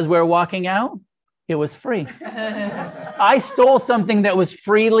as we're walking out, it was free. I stole something that was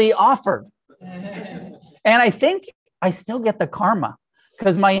freely offered. And I think I still get the karma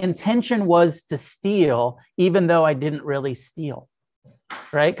because my intention was to steal, even though I didn't really steal.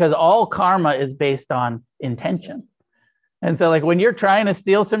 Right? Because all karma is based on intention. And so when you're trying to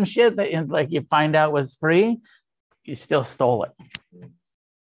steal some shit that you find out was free, you still stole it.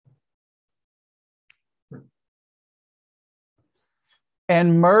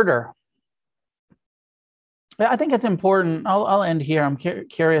 And murder. I think it's important. I'll end here. I'm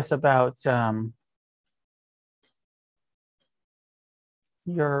curious about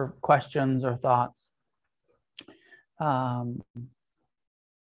your questions or thoughts.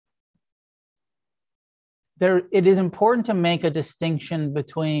 It is important to make a distinction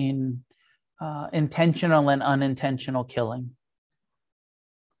between intentional and unintentional killing.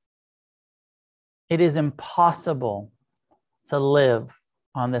 It is impossible to live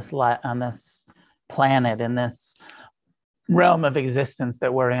on this planet, in this realm of existence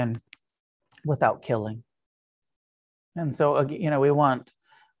that we're in, without killing. And so, we want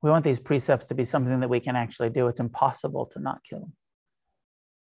these precepts to be something that we can actually do. It's impossible to not kill.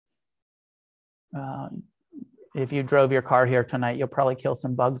 If you drove your car here tonight, you'll probably kill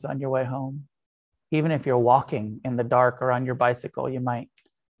some bugs on your way home. Even if you're walking in the dark or on your bicycle, you might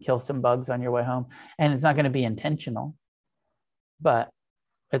kill some bugs on your way home. And it's not going to be intentional, but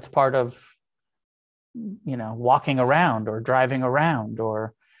it's part of, walking around or driving around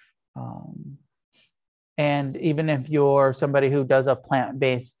and even if you're somebody who does a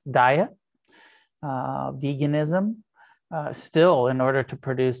plant-based diet, veganism, still, in order to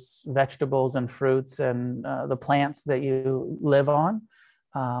produce vegetables and fruits and the plants that you live on,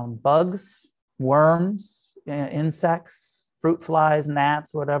 bugs, worms, insects, fruit flies,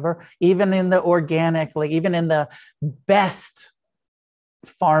 gnats, whatever, even in the organic, even in the best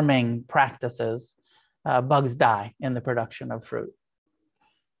farming practices, bugs die in the production of fruit.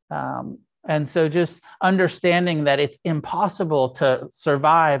 And so just understanding that it's impossible to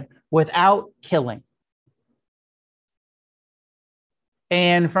survive without killing.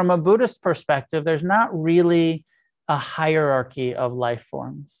 And from a Buddhist perspective, there's not really a hierarchy of life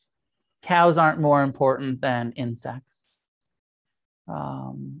forms. Cows aren't more important than insects.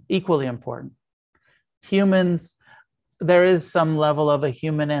 Equally important. Humans, there is some level of a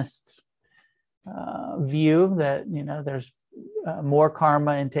humanist view that, there's more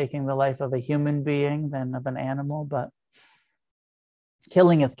karma in taking the life of a human being than of an animal, but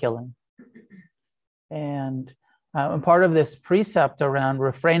killing is killing. And part of this precept around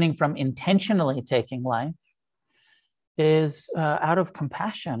refraining from intentionally taking life is out of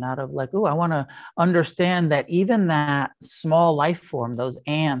compassion, out of I want to understand that even that small life form, those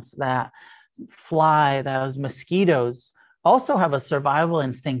ants, that fly, those mosquitoes, also have a survival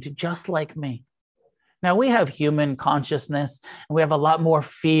instinct just like me. Now, we have human consciousness, and we have a lot more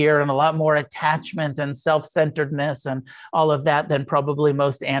fear and a lot more attachment and self-centeredness and all of that than probably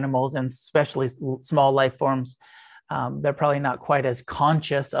most animals, and especially small life forms. They're probably not quite as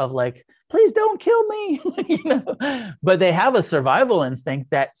conscious of like, please don't kill me, but they have a survival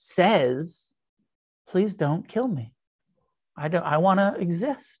instinct that says, please don't kill me. I want to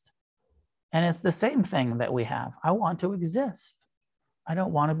exist. And it's the same thing that we have. I want to exist. I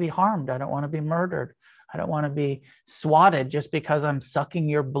don't want to be harmed. I don't want to be murdered. I don't want to be swatted just because I'm sucking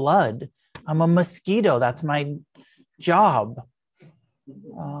your blood. I'm a mosquito. That's my job.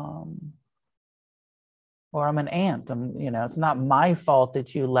 Or I'm an ant. It's not my fault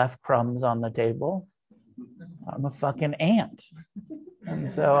that you left crumbs on the table. I'm a fucking ant. And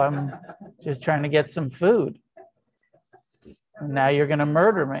so I'm just trying to get some food. And now you're going to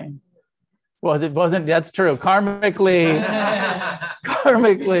murder me. Well, it wasn't, that's true. Karmically,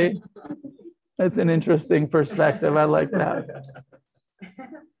 that's an interesting perspective. I like that.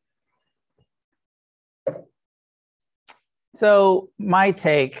 So my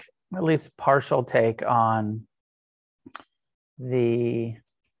take, at least partial take on the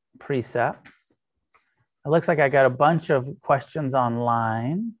precepts. It looks like I got a bunch of questions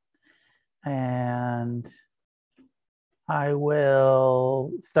online, and I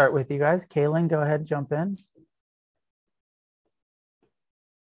will start with you guys. Kaylin, go ahead, jump in.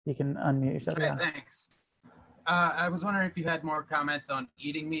 You can unmute yourself. Okay, thanks. I was wondering if you had more comments on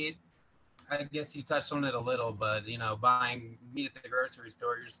eating meat. I guess you touched on it a little, but buying meat at the grocery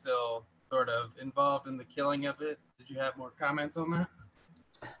store, you're still sort of involved in the killing of it. Did you have more comments on that?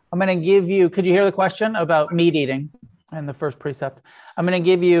 I'm going to give you, could you hear the question about meat eating and the first precept? I'm going to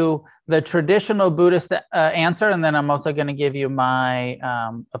give you the traditional Buddhist answer, and then I'm also going to give you my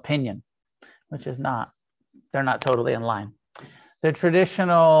opinion, which is they're not totally in line. The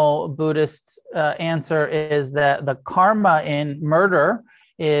traditional Buddhist answer is that the karma in murder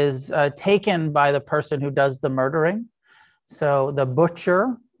is taken by the person who does the murdering. So the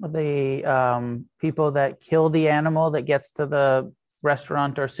butcher, the people that kill the animal that gets to the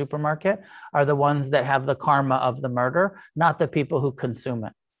restaurant or supermarket are the ones that have the karma of the murder, not the people who consume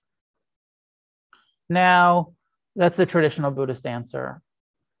it. Now, that's the traditional Buddhist answer.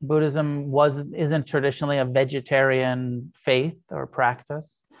 Buddhism isn't traditionally a vegetarian faith or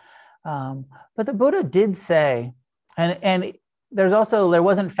practice. But the Buddha did say, and there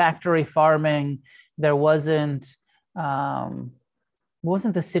wasn't factory farming, there wasn't the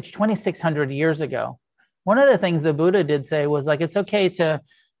 2,600 years ago. One of the things the Buddha did say was like, it's okay to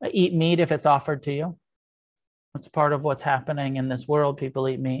eat meat if it's offered to you. It's part of what's happening in this world. People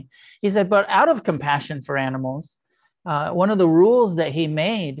eat meat. He said, but out of compassion for animals, one of the rules that he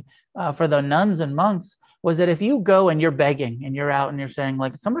made for the nuns and monks was that if you go and you're begging and you're out and you're saying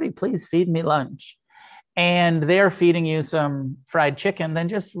like, somebody please feed me lunch, and they're feeding you some fried chicken, then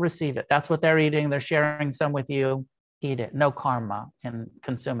just receive it. That's what they're eating. They're sharing some with you. Eat it. No karma in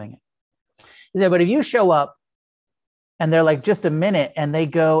consuming it. He said, but if you show up and they're like, just a minute, and they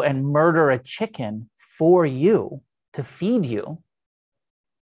go and murder a chicken for you to feed you,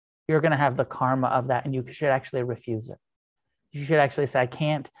 you're going to have the karma of that, and you should actually refuse it. You should actually say, I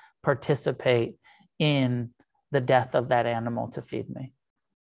can't participate in the death of that animal to feed me.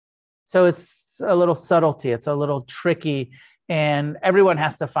 So it's a little subtlety. It's a little tricky, and everyone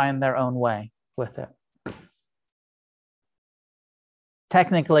has to find their own way with it.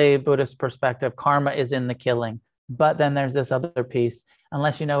 Technically, Buddhist perspective, karma is in the killing, but then there's this other piece.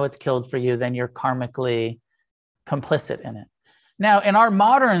 Unless you know it's killed for you, then you're karmically complicit in it. Now, in our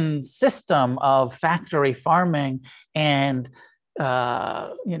modern system of factory farming and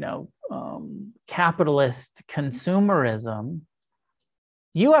capitalist consumerism,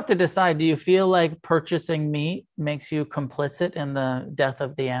 you have to decide, do you feel like purchasing meat makes you complicit in the death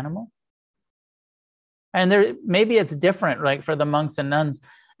of the animal? And maybe it's different, right, for the monks and nuns.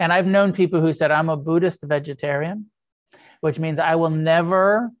 And I've known people who said, I'm a Buddhist vegetarian, which means I will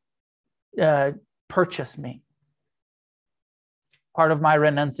never purchase meat. Part of my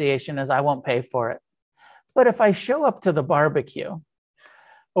renunciation is I won't pay for it. But if I show up to the barbecue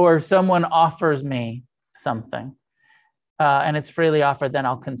or someone offers me something and it's freely offered, then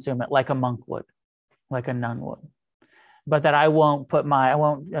I'll consume it like a monk would, like a nun would. But that I won't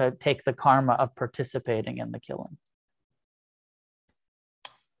take the karma of participating in the killing.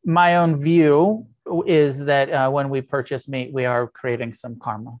 My own view is that when we purchase meat, we are creating some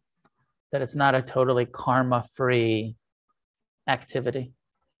karma, that it's not a totally karma-free activity.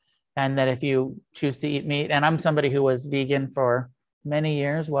 And that if you choose to eat meat, and I'm somebody who was vegan for many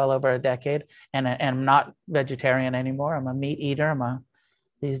years, well over a decade, and I'm not vegetarian anymore. I'm a meat eater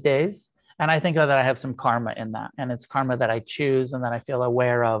these days. And I think that I have some karma in that, and it's karma that I choose and that I feel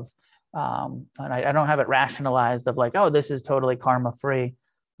aware of. And I don't have it rationalized of like, oh, this is totally karma free,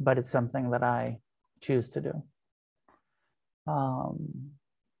 but it's something that I choose to do.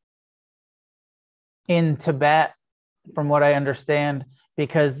 In Tibet, from what I understand,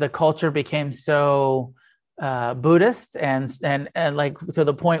 because the culture became so Buddhist and like to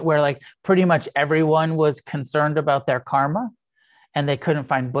the point where like pretty much everyone was concerned about their karma, and they couldn't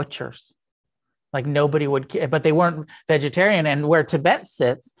find butchers. Like nobody would, but they weren't vegetarian. And where Tibet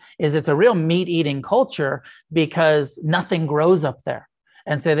sits is it's a real meat eating culture because nothing grows up there.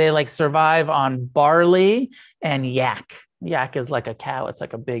 And so they like survive on barley and yak. Yak is like a cow. It's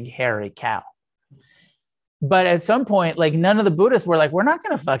like a big hairy cow. But at some point, like none of the Buddhists were like, we're not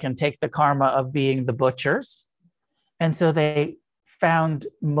going to fucking take the karma of being the butchers. And so they found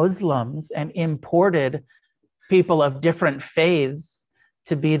Muslims and imported people of different faiths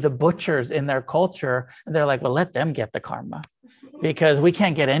to be the butchers in their culture. And they're like, well, let them get the karma because we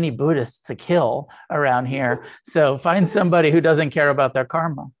can't get any Buddhists to kill around here. So find somebody who doesn't care about their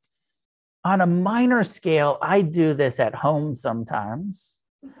karma. On a minor scale, I do this at home sometimes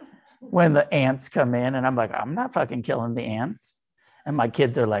when the ants come in and I'm like, I'm not fucking killing the ants. And my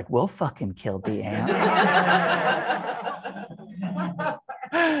kids are like, we'll fucking kill the ants.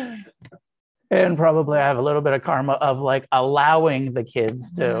 And probably I have a little bit of karma of like allowing the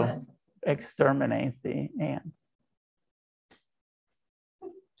kids to exterminate the ants.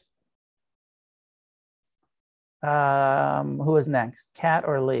 Who is next? Kat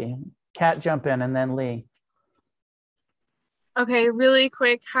or Lee? Kat, jump in, and then Lee. Okay, really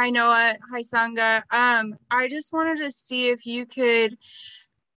quick. Hi, Noah. Hi, Sangha. I just wanted to see if you could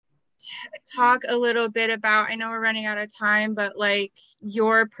talk a little bit about, I know we're running out of time, but like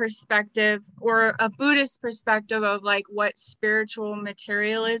your perspective or a Buddhist perspective of like what spiritual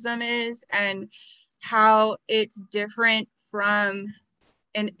materialism is and how it's different from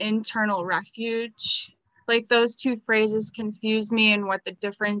an internal refuge. Like those two phrases confuse me and what the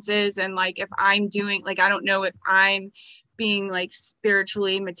difference is. And like if I'm doing, like I don't know if I'm being like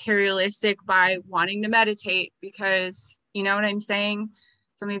spiritually materialistic by wanting to meditate, because you know what I'm saying?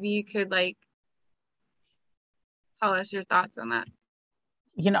 So maybe you could like tell us your thoughts on that.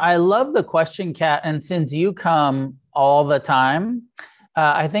 You know, I love the question, Kat. And since you come all the time,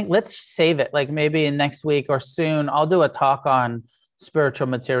 I think let's save it. Like maybe next week or soon, I'll do a talk on spiritual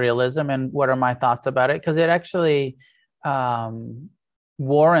materialism and what are my thoughts about it. Because it actually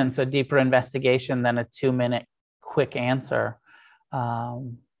warrants a deeper investigation than a 2-minute quick answer.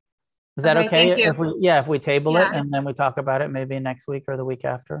 Is that okay? If we table it and then we talk about it maybe next week or the week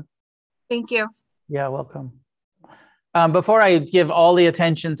after? Thank you. Yeah, welcome. Before I give all the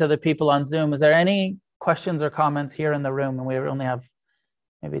attention to the people on Zoom, is there any questions or comments here in the room? And we only have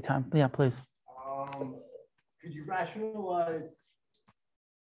maybe time. Yeah, please. Could you rationalize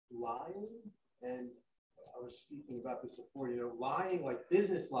lying? And I was speaking about this before, you know, lying, like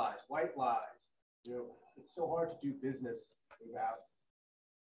business lies, white lies. You know, it's so hard to do business without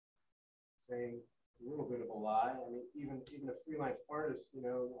saying a little bit of a lie. I mean, even a freelance artist, you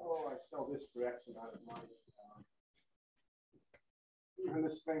know, oh, I sell this for X amount of money. Even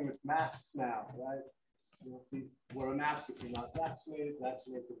this thing with masks now, right? You know, please wear a mask if you're not vaccinated.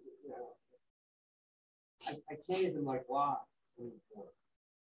 You know, I can't even like lie anymore.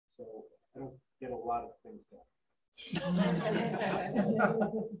 So I don't get a lot of things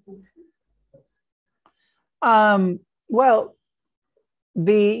done. Well,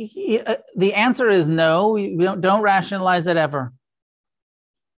 the answer is no. We don't rationalize it ever.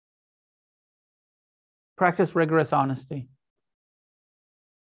 Practice rigorous honesty.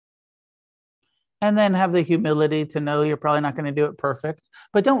 And then have the humility to know you're probably not going to do it perfect,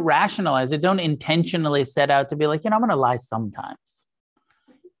 but don't rationalize it. Don't intentionally set out to be like, you know, I'm going to lie sometimes.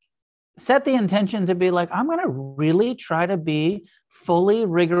 Set the intention to be like, I'm going to really try to be fully,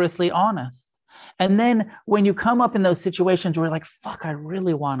 rigorously honest. And then when you come up in those situations where you're like, fuck, I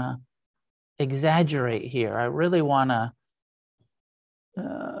really want to exaggerate here. I really want to,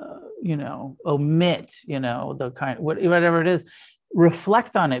 omit, the kind, whatever it is,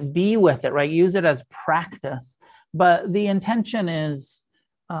 reflect on it, be with it, right? Use it as practice. But the intention is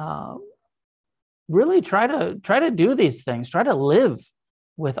really try to do these things, try to live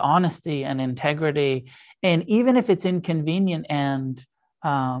with honesty and integrity. And even if it's inconvenient, and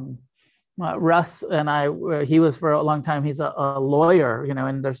Russ and I, he was for a long time, he's a lawyer,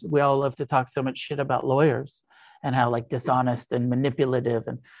 and we all love to talk so much shit about lawyers and how like dishonest and manipulative.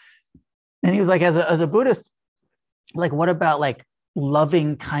 And he was like, as a Buddhist, like, what about like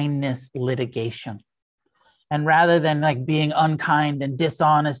loving kindness litigation? And rather than like being unkind and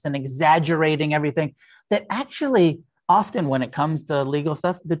dishonest and exaggerating everything, that actually often when it comes to legal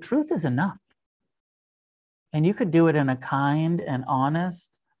stuff, the truth is enough. And you could do it in a kind and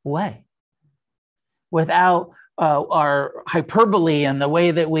honest way without our hyperbole and the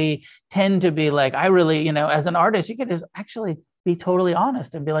way that we tend to be like, I really, as an artist, you could just actually be totally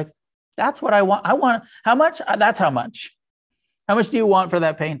honest and be like, that's what I want. I want, how much? That's how much. How much do you want for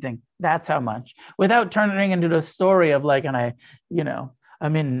that painting? That's how much. Without turning into a story of like,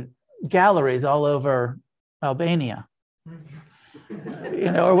 I'm in galleries all over Albania,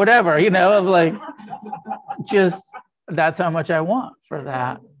 or whatever, of like, just that's how much I want for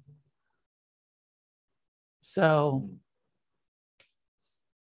that. So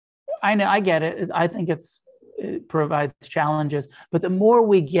I know, I get it. I think it provides challenges, but the more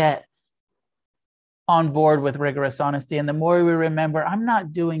we get on board with rigorous honesty and the more we remember, I'm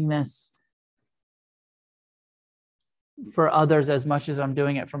not doing this for others as much as I'm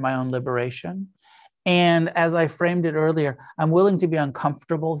doing it for my own liberation. And as I framed it earlier, I'm willing to be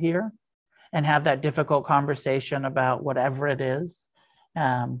uncomfortable here and have that difficult conversation about whatever it is,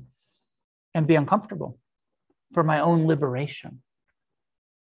 and be uncomfortable for my own liberation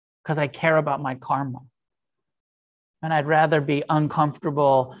because I care about my karma. And I'd rather be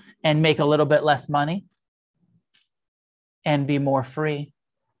uncomfortable and make a little bit less money and be more free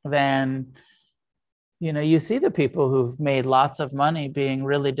than, you see the people who've made lots of money being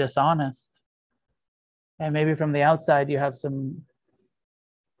really dishonest. And maybe from the outside, you have some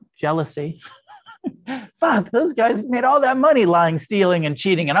jealousy. Fuck, those guys made all that money lying, stealing, and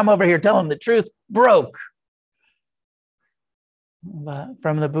cheating. And I'm over here telling the truth, broke. But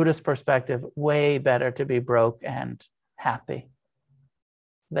from the Buddhist perspective, way better to be broke and happy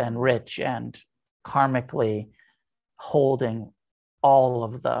than rich and karmically holding all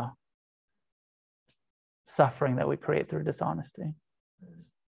of the suffering that we create through dishonesty.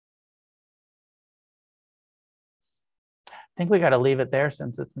 I think we got to leave it there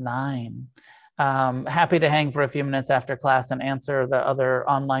since it's 9. Happy to hang for a few minutes after class and answer the other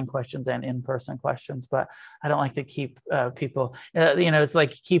online questions and in-person questions, but I don't like to keep people, it's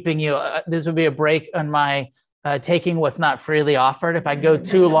like keeping you, this would be a break on my taking what's not freely offered. If I go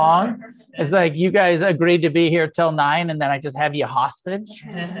too long, it's like you guys agreed to be here till 9 and then I just have you hostage.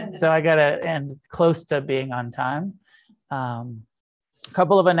 So I got to end close to being on time. A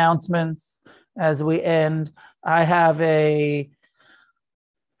couple of announcements as we end. I have a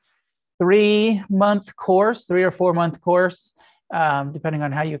 3-month course, 3 or 4 month course, depending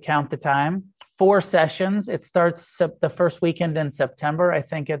on how you count the time. 4 sessions. It starts the first weekend in September. I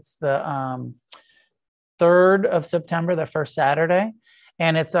think it's the 3rd of September, the first Saturday.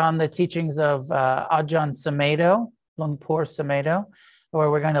 And it's on the teachings of Ajahn Sumedho, Luangpur Sumedho,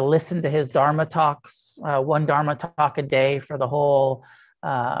 where we're going to listen to his Dharma talks, 1 Dharma talk a day for the whole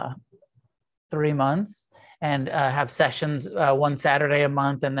 3 months. And have sessions 1 Saturday a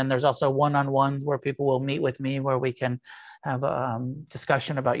month. And then there's also one-on-ones where people will meet with me where we can have a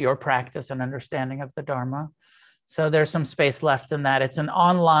discussion about your practice and understanding of the Dharma. So there's some space left in that. It's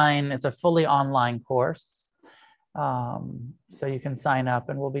a fully online course. So you can sign up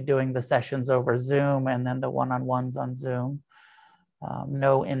and we'll be doing the sessions over Zoom and then the one-on-ones on Zoom.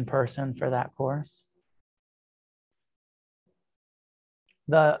 No in-person for that course.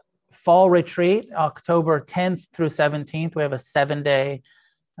 The fall retreat, October 10th through 17th, we have a 7-day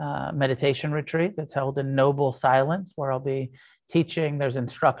meditation retreat that's held in Noble Silence, where I'll be teaching. There's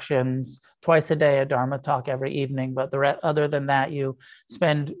instructions twice a day, a Dharma talk every evening. But other than that, you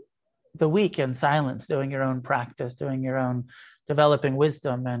spend the week in silence, doing your own practice, doing your own developing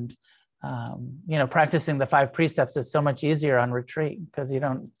wisdom. And, practicing the 5 precepts is so much easier on retreat because you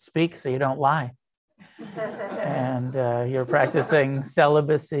don't speak, so you don't lie. And you're practicing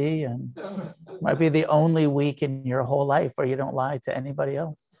celibacy, and might be the only week in your whole life where you don't lie to anybody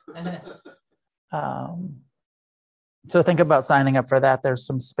else. So think about signing up for that. There's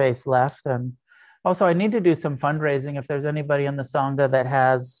some space left. And also I need to do some fundraising. If there's anybody in the Sangha that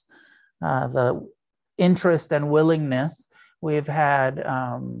has the interest and willingness, we've had,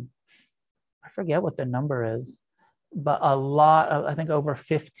 I forget what the number is, but a lot of, I think over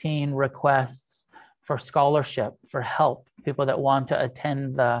 15 requests for scholarship, for help, people that want to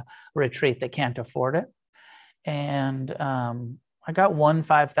attend the retreat that can't afford it. And I got one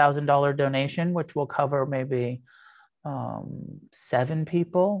 $5,000 donation, which will cover maybe 7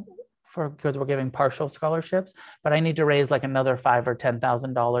 people because we're giving partial scholarships, but I need to raise like another $5,000 or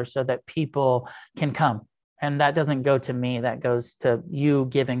 $10,000 so that people can come. And that doesn't go to me, that goes to you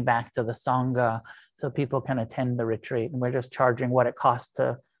giving back to the Sangha so people can attend the retreat. And we're just charging what it costs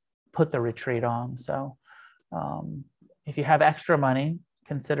to put the retreat on. So If you have extra money,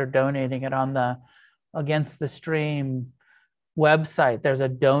 consider donating it on the Against the Stream website. There's a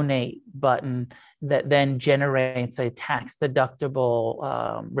donate button that then generates a tax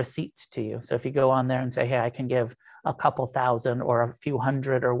deductible receipt to you. So if you go on there and say, hey, I can give a couple thousand or a few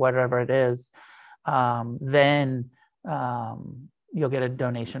hundred or whatever it is, then you'll get a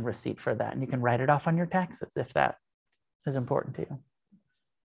donation receipt for that. And you can write it off on your taxes if that is important to you.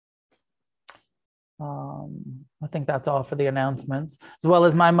 I think that's all for the announcements, as well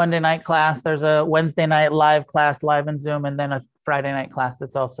as my Monday night class. There's a Wednesday night live class live in Zoom, and then a Friday night class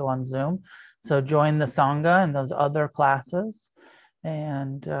that's also on Zoom. So join the Sangha and those other classes.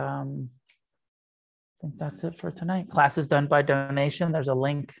 And I think that's it for tonight. Class is done by donation. There's a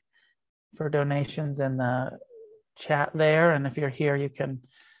link for donations in the chat there. And if you're here, you can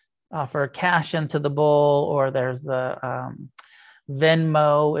offer cash into the bowl, or there's the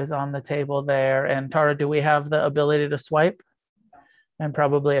Venmo is on the table there. And Tara, do we have the ability to swipe? And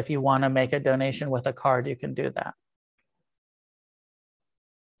probably if you want to make a donation with a card, you can do that.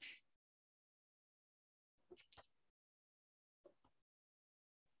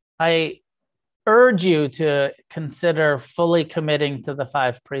 I urge you to consider fully committing to the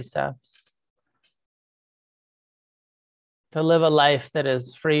 5 precepts, to live a life that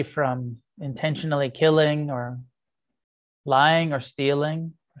is free from intentionally killing or lying or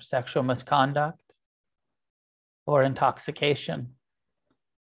stealing or sexual misconduct or intoxication.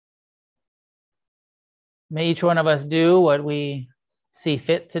 May each one of us do what we see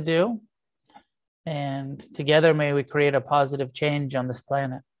fit to do, and together may we create a positive change on this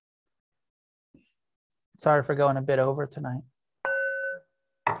planet. Sorry for going a bit over tonight.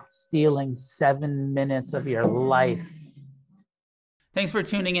 Stealing 7 minutes of your life. Thanks for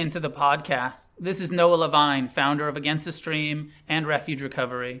tuning in to the podcast. This is Noah Levine, founder of Against the Stream and Refuge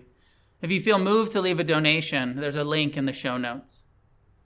Recovery. If you feel moved to leave a donation, there's a link in the show notes.